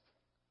blessed.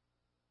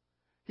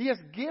 He has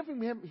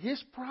given him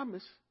his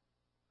promise,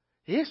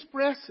 his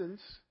presence,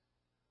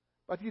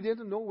 but he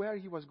didn't know where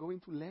he was going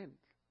to land.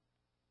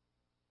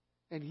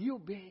 And he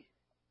obeyed.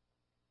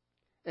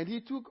 And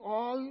he took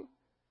all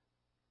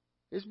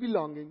his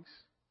belongings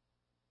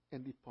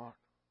and departed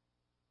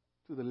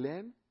to the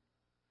land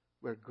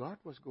where God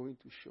was going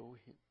to show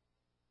him.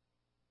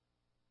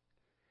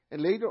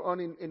 And later on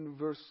in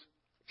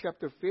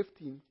chapter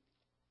 15,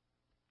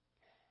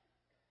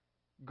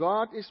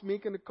 God is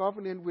making a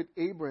covenant with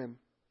Abraham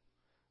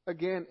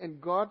again,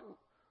 and God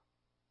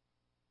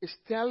is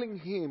telling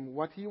him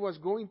what he was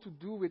going to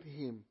do with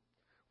him,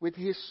 with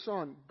his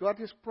son.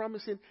 God is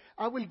promising,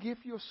 I will give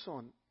you a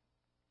son.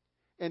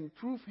 And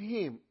through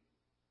him,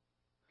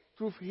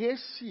 through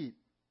his seed,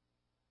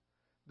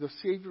 the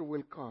Savior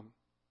will come.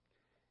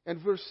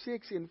 And verse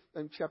 6 in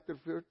chapter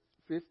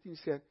 15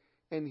 said,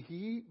 and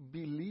he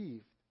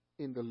believed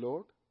in the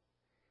Lord,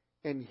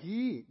 and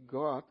he,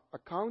 God,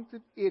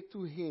 accounted it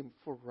to him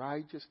for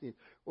righteousness.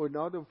 Or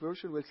another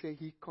version will say,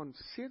 he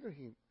considered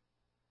him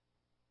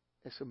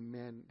as a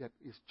man that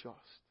is just.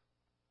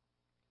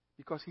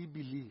 Because he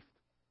believed.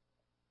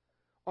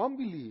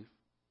 Unbelief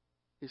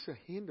is a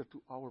hinder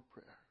to our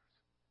prayers.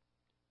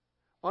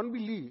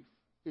 Unbelief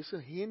is a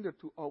hinder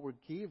to our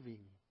giving.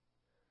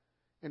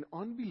 And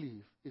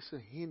unbelief is a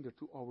hinder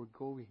to our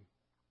going.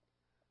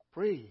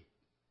 Pray,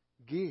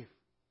 give,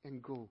 and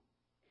go.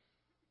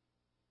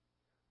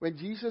 When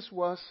Jesus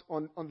was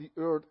on the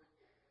earth,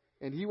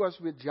 and he was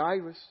with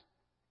Jairus,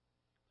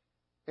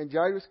 and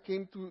Jairus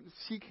came to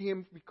seek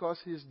him because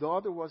his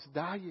daughter was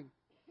dying.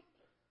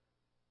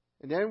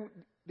 And then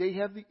they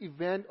had the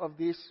event of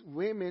this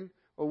woman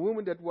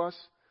that was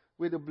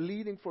with a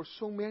bleeding for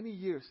so many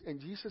years, and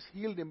Jesus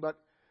healed him, but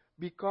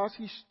because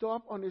he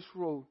stopped on his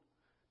road,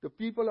 the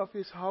people of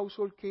his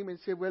household came and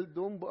said, well,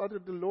 don't bother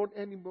the Lord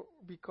anymore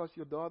because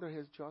your daughter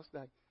has just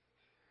died.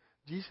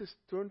 Jesus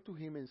turned to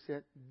him and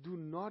said, do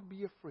not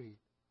be afraid.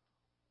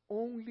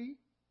 Only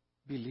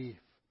believe.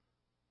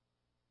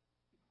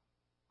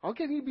 How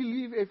can he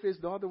believe if his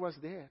daughter was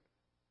dead?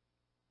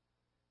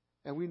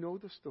 And we know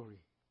the story.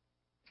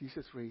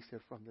 Jesus raised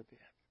her from the dead.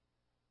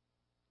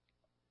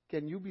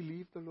 Can you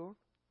believe the Lord?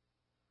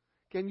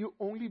 Can you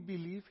only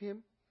believe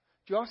him?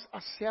 Just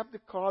accept the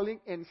calling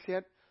and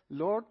said,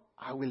 Lord,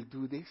 I will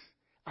do this.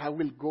 I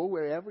will go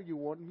wherever you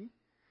want me.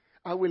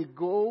 I will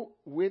go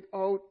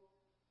without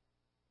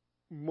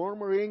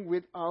murmuring,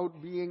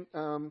 without being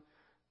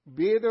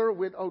bitter,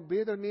 without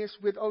bitterness,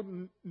 without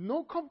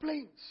no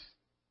complaints.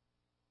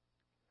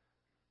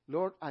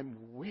 Lord, I'm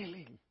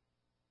willing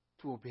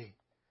to obey.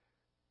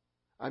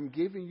 I'm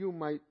giving you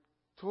my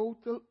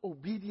total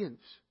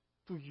obedience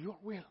to your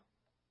will.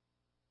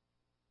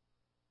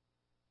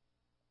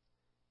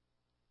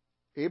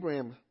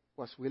 Abraham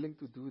was willing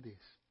to do this.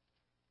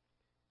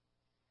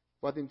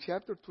 But in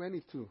chapter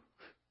 22,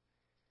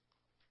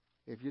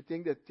 if you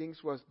think that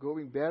things was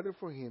going better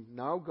for him,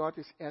 now God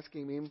is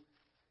asking him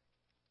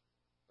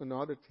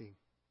another thing.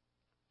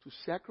 To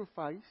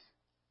sacrifice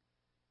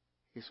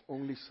his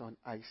only son,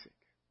 Isaac.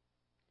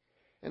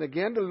 And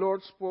again the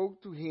Lord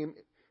spoke to him,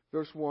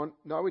 verse 1,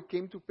 now it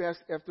came to pass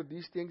after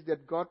these things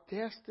that God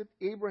tested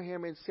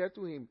Abraham and said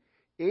to him,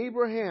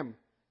 Abraham,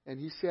 and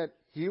he said,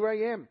 here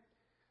I am.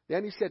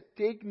 Then he said,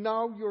 take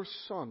now your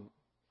son,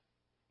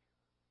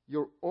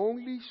 your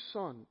only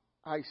son,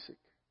 Isaac,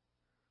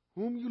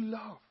 whom you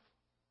love,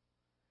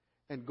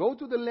 and go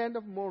to the land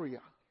of Moriah,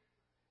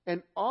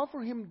 and offer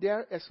him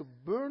there as a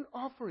burnt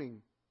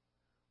offering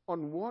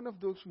on one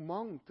of those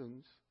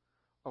mountains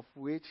of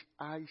which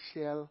I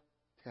shall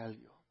tell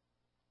you.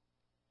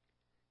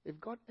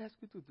 If God asks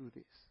you to do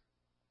this,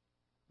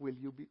 will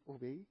you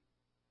obey?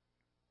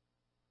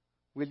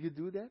 Will you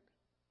do that?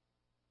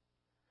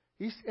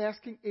 He's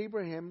asking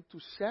Abraham to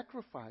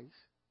sacrifice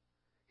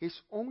his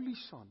only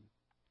son.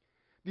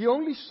 The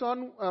only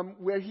son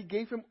where he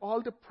gave him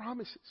all the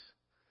promises.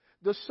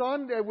 The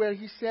son where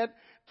he said,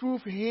 through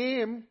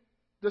him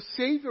the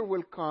Savior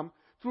will come.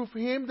 Through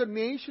him the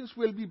nations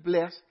will be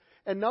blessed.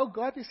 And now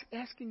God is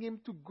asking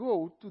him to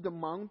go to the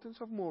mountains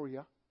of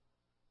Moriah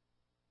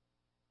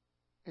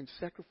and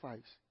sacrifice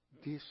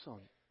this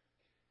son.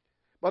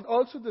 But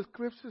also the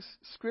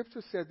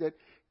scripture said that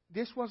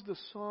this was the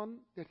son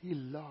that he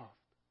loved.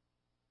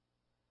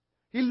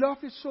 He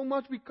loved it so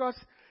much because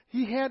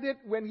he had it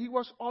when he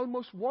was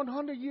almost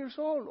 100 years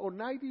old or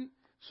 90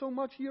 so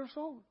much years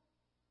old.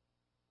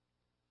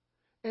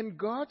 And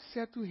God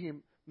said to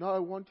him, now I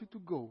want you to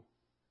go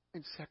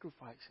and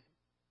sacrifice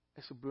him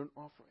as a burnt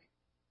offering.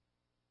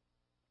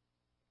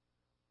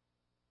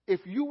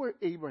 If you were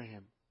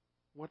Abraham,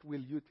 what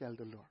will you tell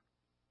the Lord?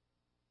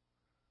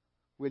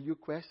 Will you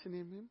question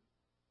him?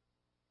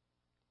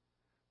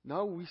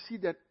 Now we see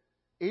that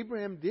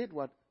Abraham did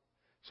what?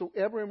 So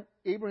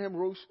Abraham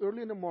rose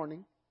early in the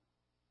morning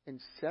and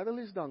saddled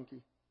his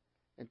donkey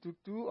and took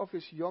 2 of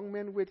his young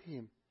men with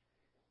him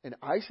and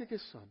Isaac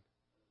his son.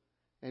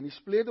 And he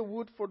split the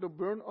wood for the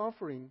burnt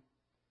offering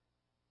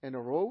and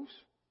arose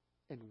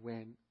and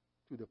went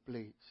to the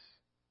place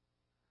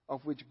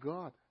of which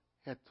God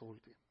had told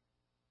him.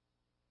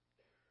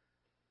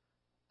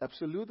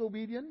 Absolute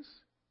obedience,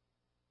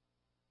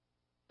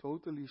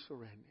 totally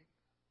surrendering.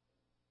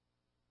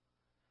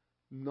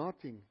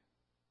 Nothing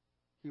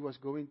he was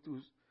going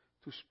to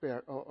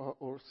spare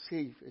or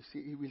save.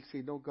 He will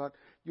say, no, God,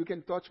 you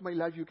can touch my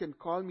life. You can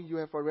call me. You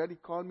have already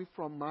called me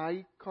from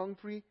my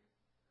country.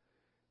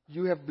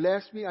 You have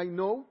blessed me, I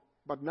know.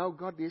 But now,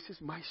 God, this is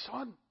my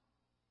son.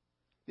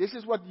 This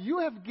is what you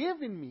have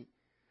given me.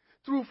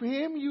 Through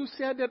him, you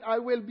said that I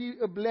will be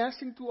a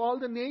blessing to all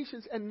the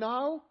nations. And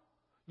now,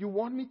 you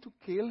want me to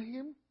kill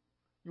him?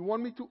 You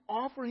want me to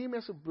offer him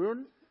as a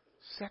burnt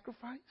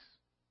sacrifice?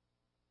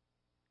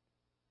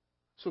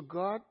 So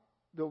God,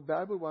 the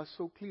Bible was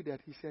so clear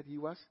that he said he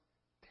was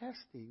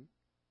testing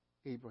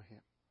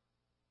Abraham.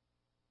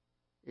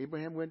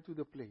 Abraham went to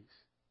the place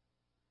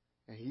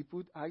and he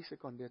put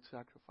Isaac on that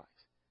sacrifice,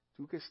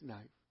 took his knife,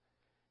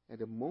 and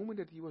the moment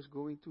that he was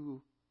going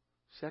to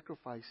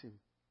sacrifice him,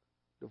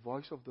 the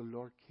voice of the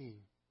Lord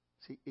came.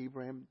 Say,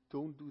 Abraham,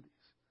 don't do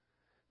this.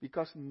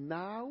 Because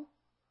now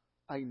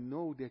I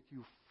know that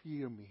you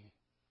fear me.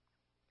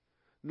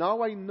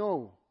 Now I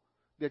know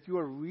that you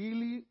are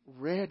really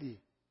ready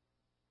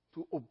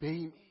to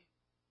obey me.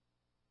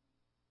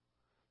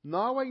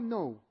 Now I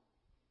know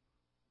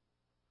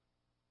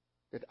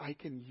that I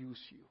can use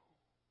you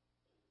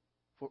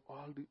for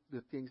all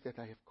the things that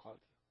I have called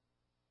you.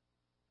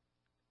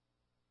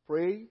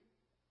 Pray,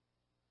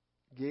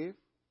 give,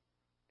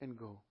 and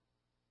go.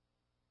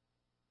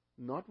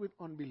 Not with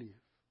unbelief.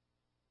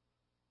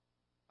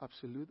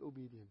 Absolute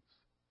obedience.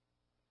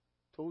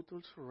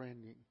 Total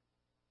surrendering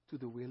to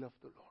the will of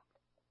the Lord.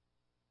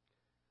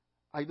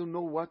 I don't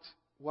know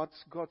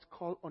what's God's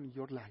call on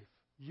your life.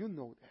 You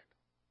know that.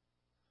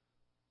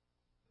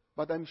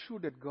 But I'm sure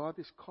that God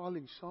is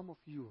calling some of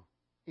you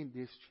in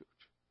this church.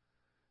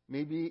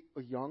 Maybe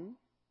a young,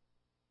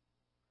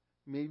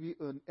 maybe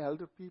an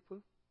elder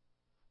people,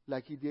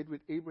 like he did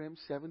with Abraham,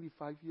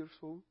 75 years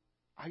old.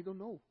 I don't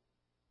know.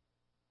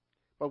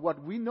 But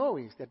what we know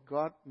is that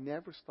God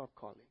never stopped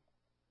calling.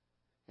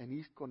 And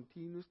he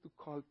continues to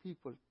call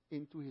people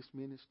into his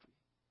ministry.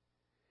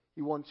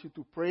 He wants you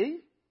to pray.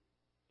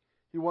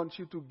 He wants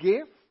you to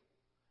give.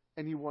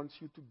 And he wants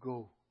you to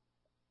go.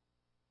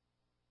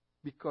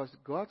 Because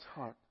God's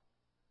heart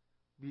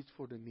beats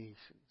for the nations.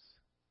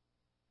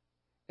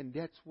 And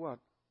that's what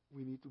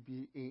we need to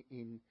be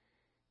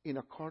in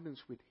accordance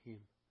with him.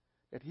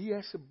 That he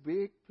has a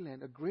big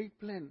plan, a great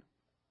plan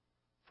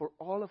for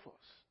all of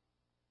us.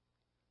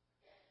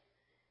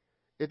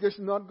 It is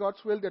not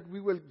God's will that we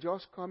will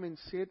just come and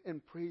sit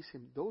and praise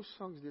him. Those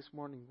songs this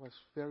morning was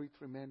very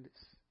tremendous,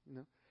 you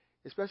know.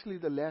 Especially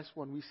the last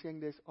one. We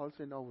sang this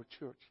also in our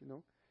church, you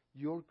know.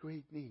 Your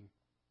great name.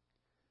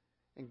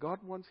 And God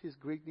wants his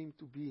great name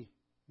to be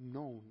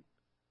known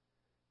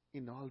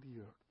in all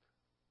the earth.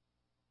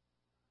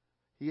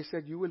 He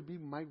said, you will be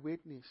my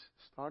witness,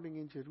 starting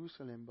in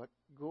Jerusalem, but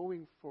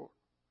going forth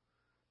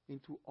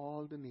into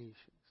all the nations.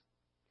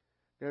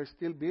 There are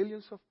still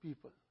billions of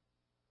people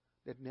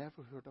that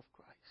never heard of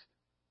Christ.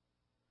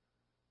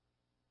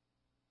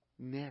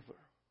 Never.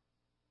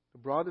 The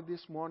brother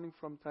this morning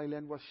from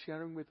Thailand was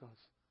sharing with us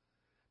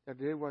that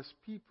there was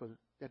people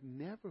that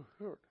never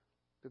heard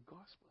the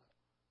gospel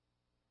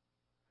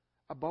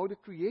about the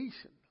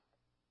creation.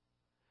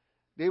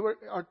 They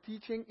are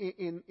teaching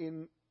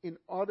in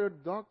other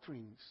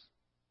doctrines,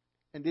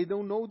 and they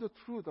don't know the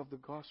truth of the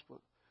gospel.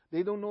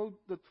 They don't know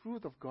the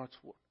truth of God's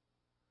word.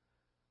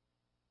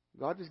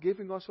 God is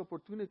giving us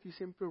opportunities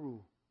in Peru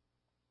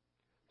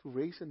to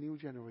raise a new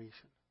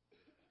generation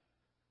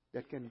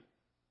that can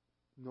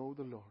know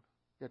the Lord,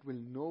 that will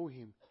know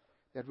him,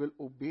 that will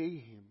obey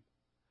him,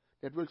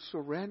 that will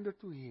surrender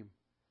to him,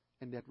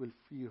 and that will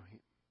fear him.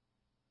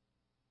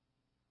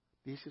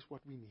 This is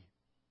what we need.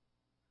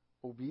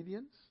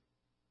 Obedience,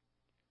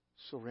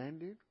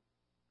 surrender,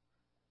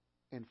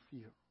 and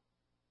fear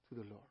to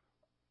the Lord.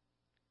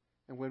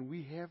 And when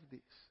we have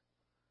this,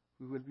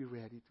 we will be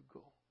ready to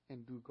go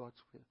and do God's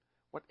will.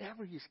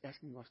 Whatever he's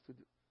asking us to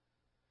do.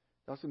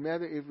 Doesn't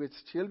matter if it's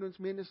children's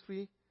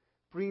ministry,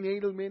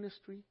 prenatal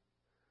ministry,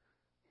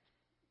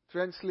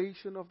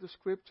 translation of the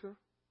scripture.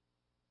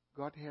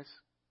 God has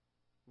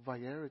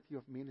variety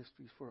of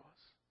ministries for us.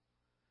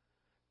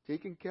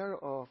 Taking care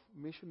of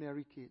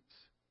missionary kids.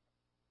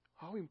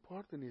 How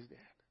important is that?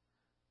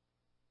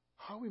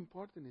 How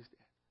important is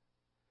that?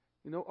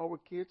 You know, our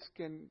kids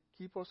can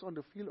keep us on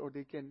the field, or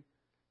they can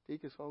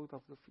take us out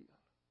of the field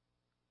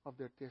of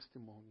their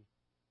testimony.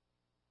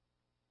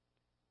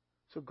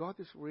 So God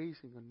is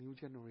raising a new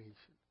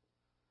generation.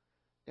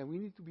 And we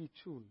need to be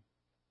tuned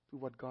to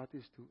what God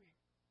is doing.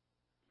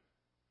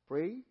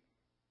 Pray,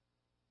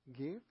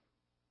 give,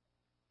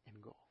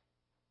 and go.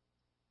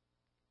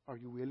 Are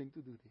you willing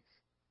to do this?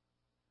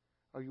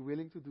 Are you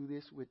willing to do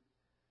this with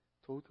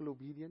total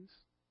obedience?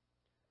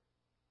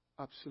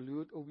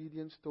 Absolute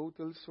obedience,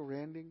 total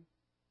surrendering,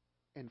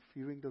 and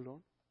fearing the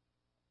Lord?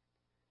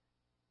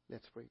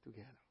 Let's pray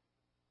together.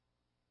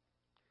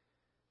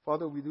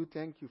 Father, we do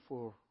thank you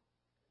for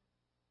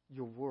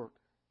your word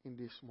in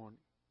this morning.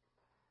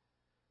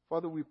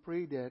 Father, we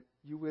pray that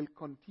you will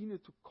continue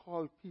to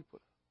call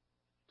people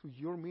to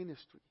your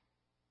ministry,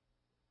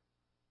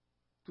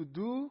 to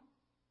do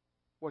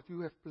what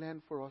you have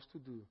planned for us to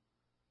do,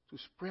 to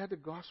spread the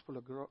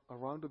gospel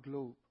around the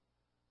globe,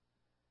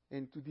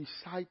 and to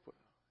disciple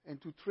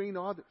and to train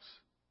others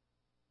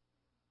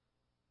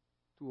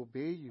to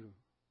obey you,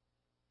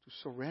 to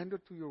surrender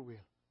to your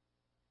will,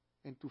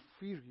 and to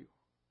fear you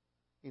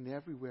in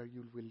everywhere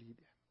you will lead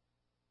them.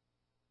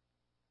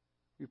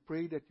 We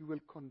pray that you will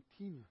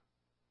continue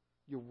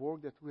your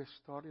work that you have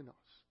started in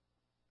us.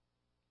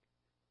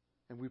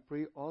 And we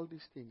pray all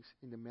these things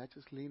in the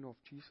matchless name of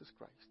Jesus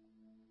Christ.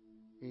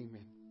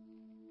 Amen.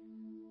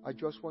 I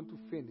just want to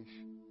finish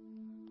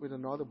with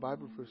another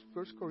Bible verse.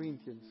 1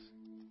 Corinthians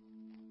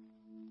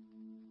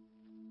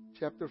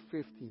chapter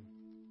 15.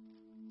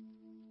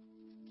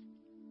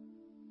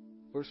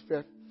 Verse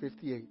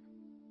 58.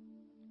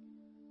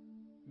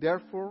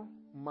 Therefore,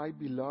 my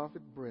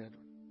beloved brethren,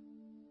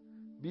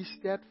 be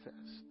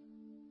steadfast,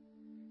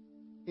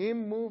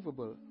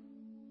 immovable,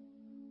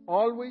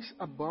 always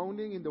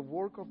abounding in the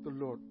work of the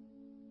Lord,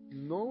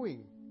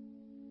 knowing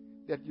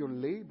that your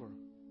labor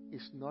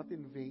is not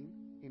in vain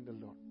in the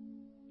Lord.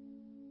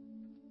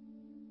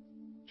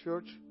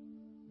 Church,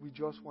 we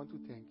just want to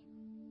thank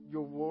you.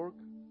 Your work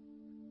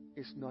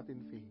is not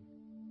in vain.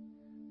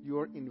 You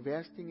are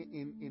investing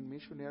in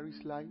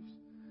missionaries' lives,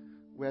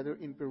 whether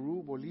in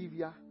Peru,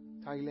 Bolivia,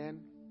 Thailand,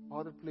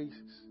 other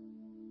places,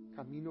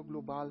 Camino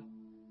Global.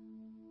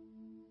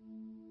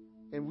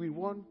 And we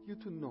want you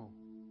to know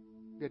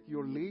that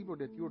your labor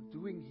that you're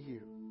doing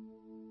here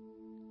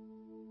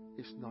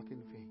is not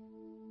in vain.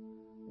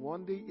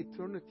 One day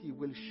eternity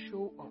will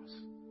show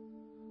us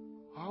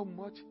how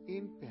much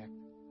impact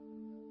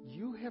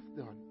you have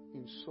done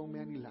in so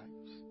many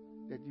lives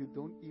that you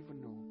don't even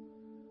know.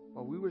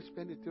 But we will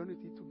spend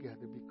eternity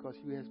together because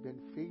you have been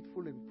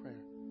faithful in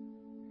prayer,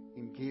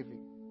 in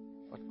giving.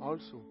 But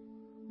also,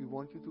 we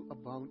want you to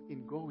abound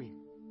in going,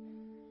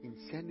 in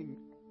sending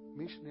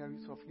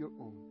missionaries of your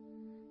own,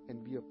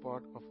 and be a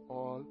part of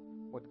all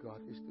what God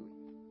is doing.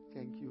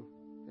 Thank you,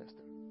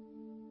 Pastor.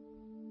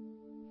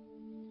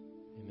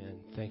 Amen.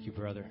 Thank you,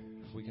 brother.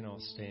 If we can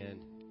all stand.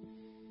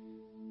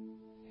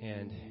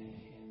 And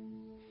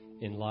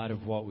in light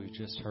of what we've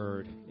just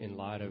heard, in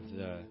light of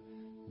the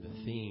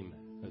theme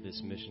of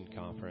this mission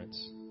conference,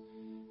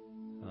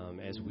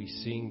 as we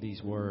sing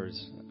these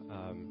words,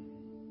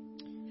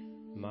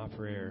 my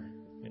prayer,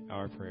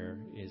 our prayer,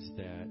 is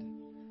that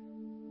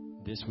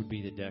this would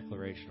be the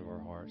declaration of our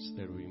hearts,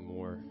 that it would be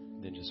more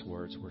than just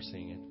words we're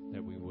singing,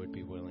 that we would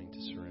be willing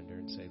to surrender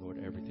and say, Lord,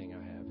 everything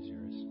I have is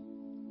yours.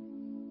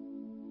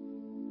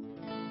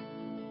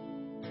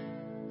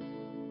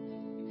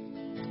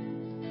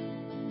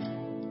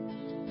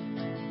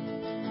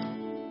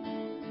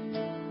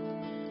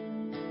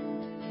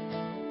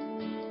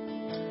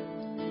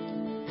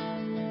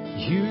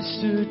 You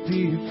stood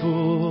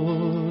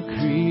before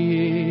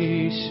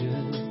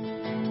creation,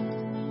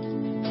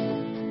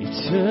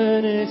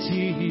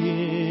 eternity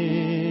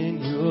in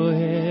your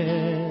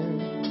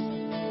hand.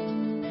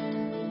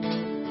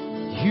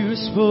 You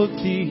spoke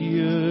the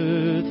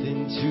earth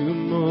into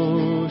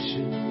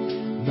motion,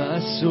 my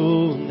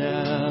soul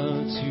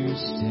now to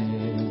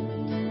stand.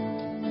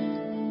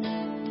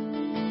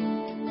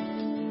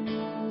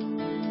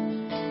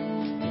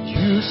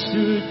 You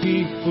stood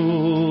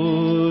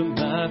before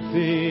my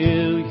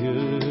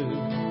failure,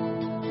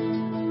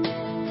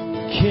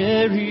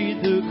 carried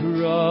the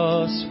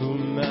cross for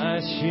my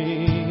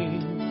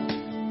shame.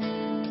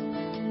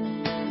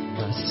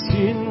 My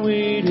sin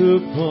weighed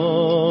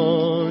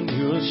upon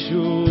your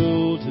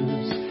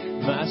shoulders,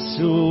 my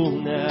soul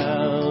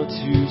now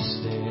to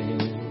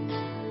stand.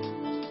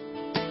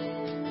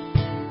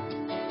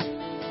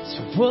 So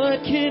what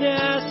can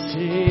I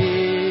say?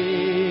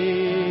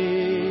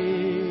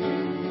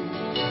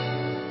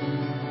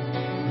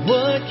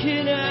 What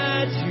can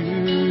I do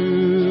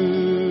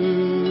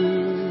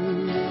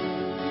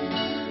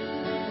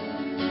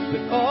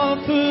but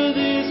offer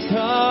this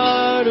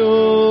heart,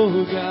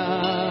 oh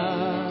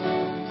God,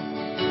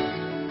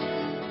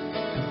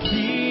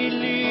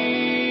 completely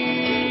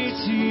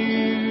to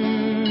you?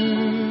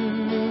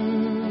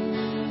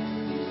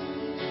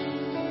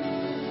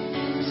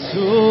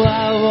 So I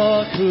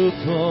walk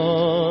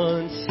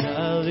upon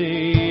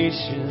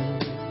salvation,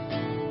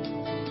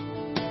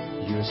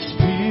 your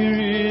Spirit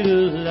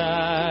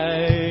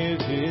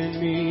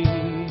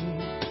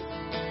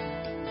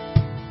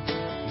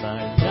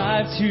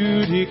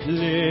to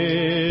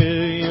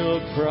declare your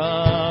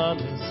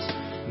promise.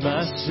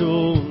 My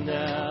soul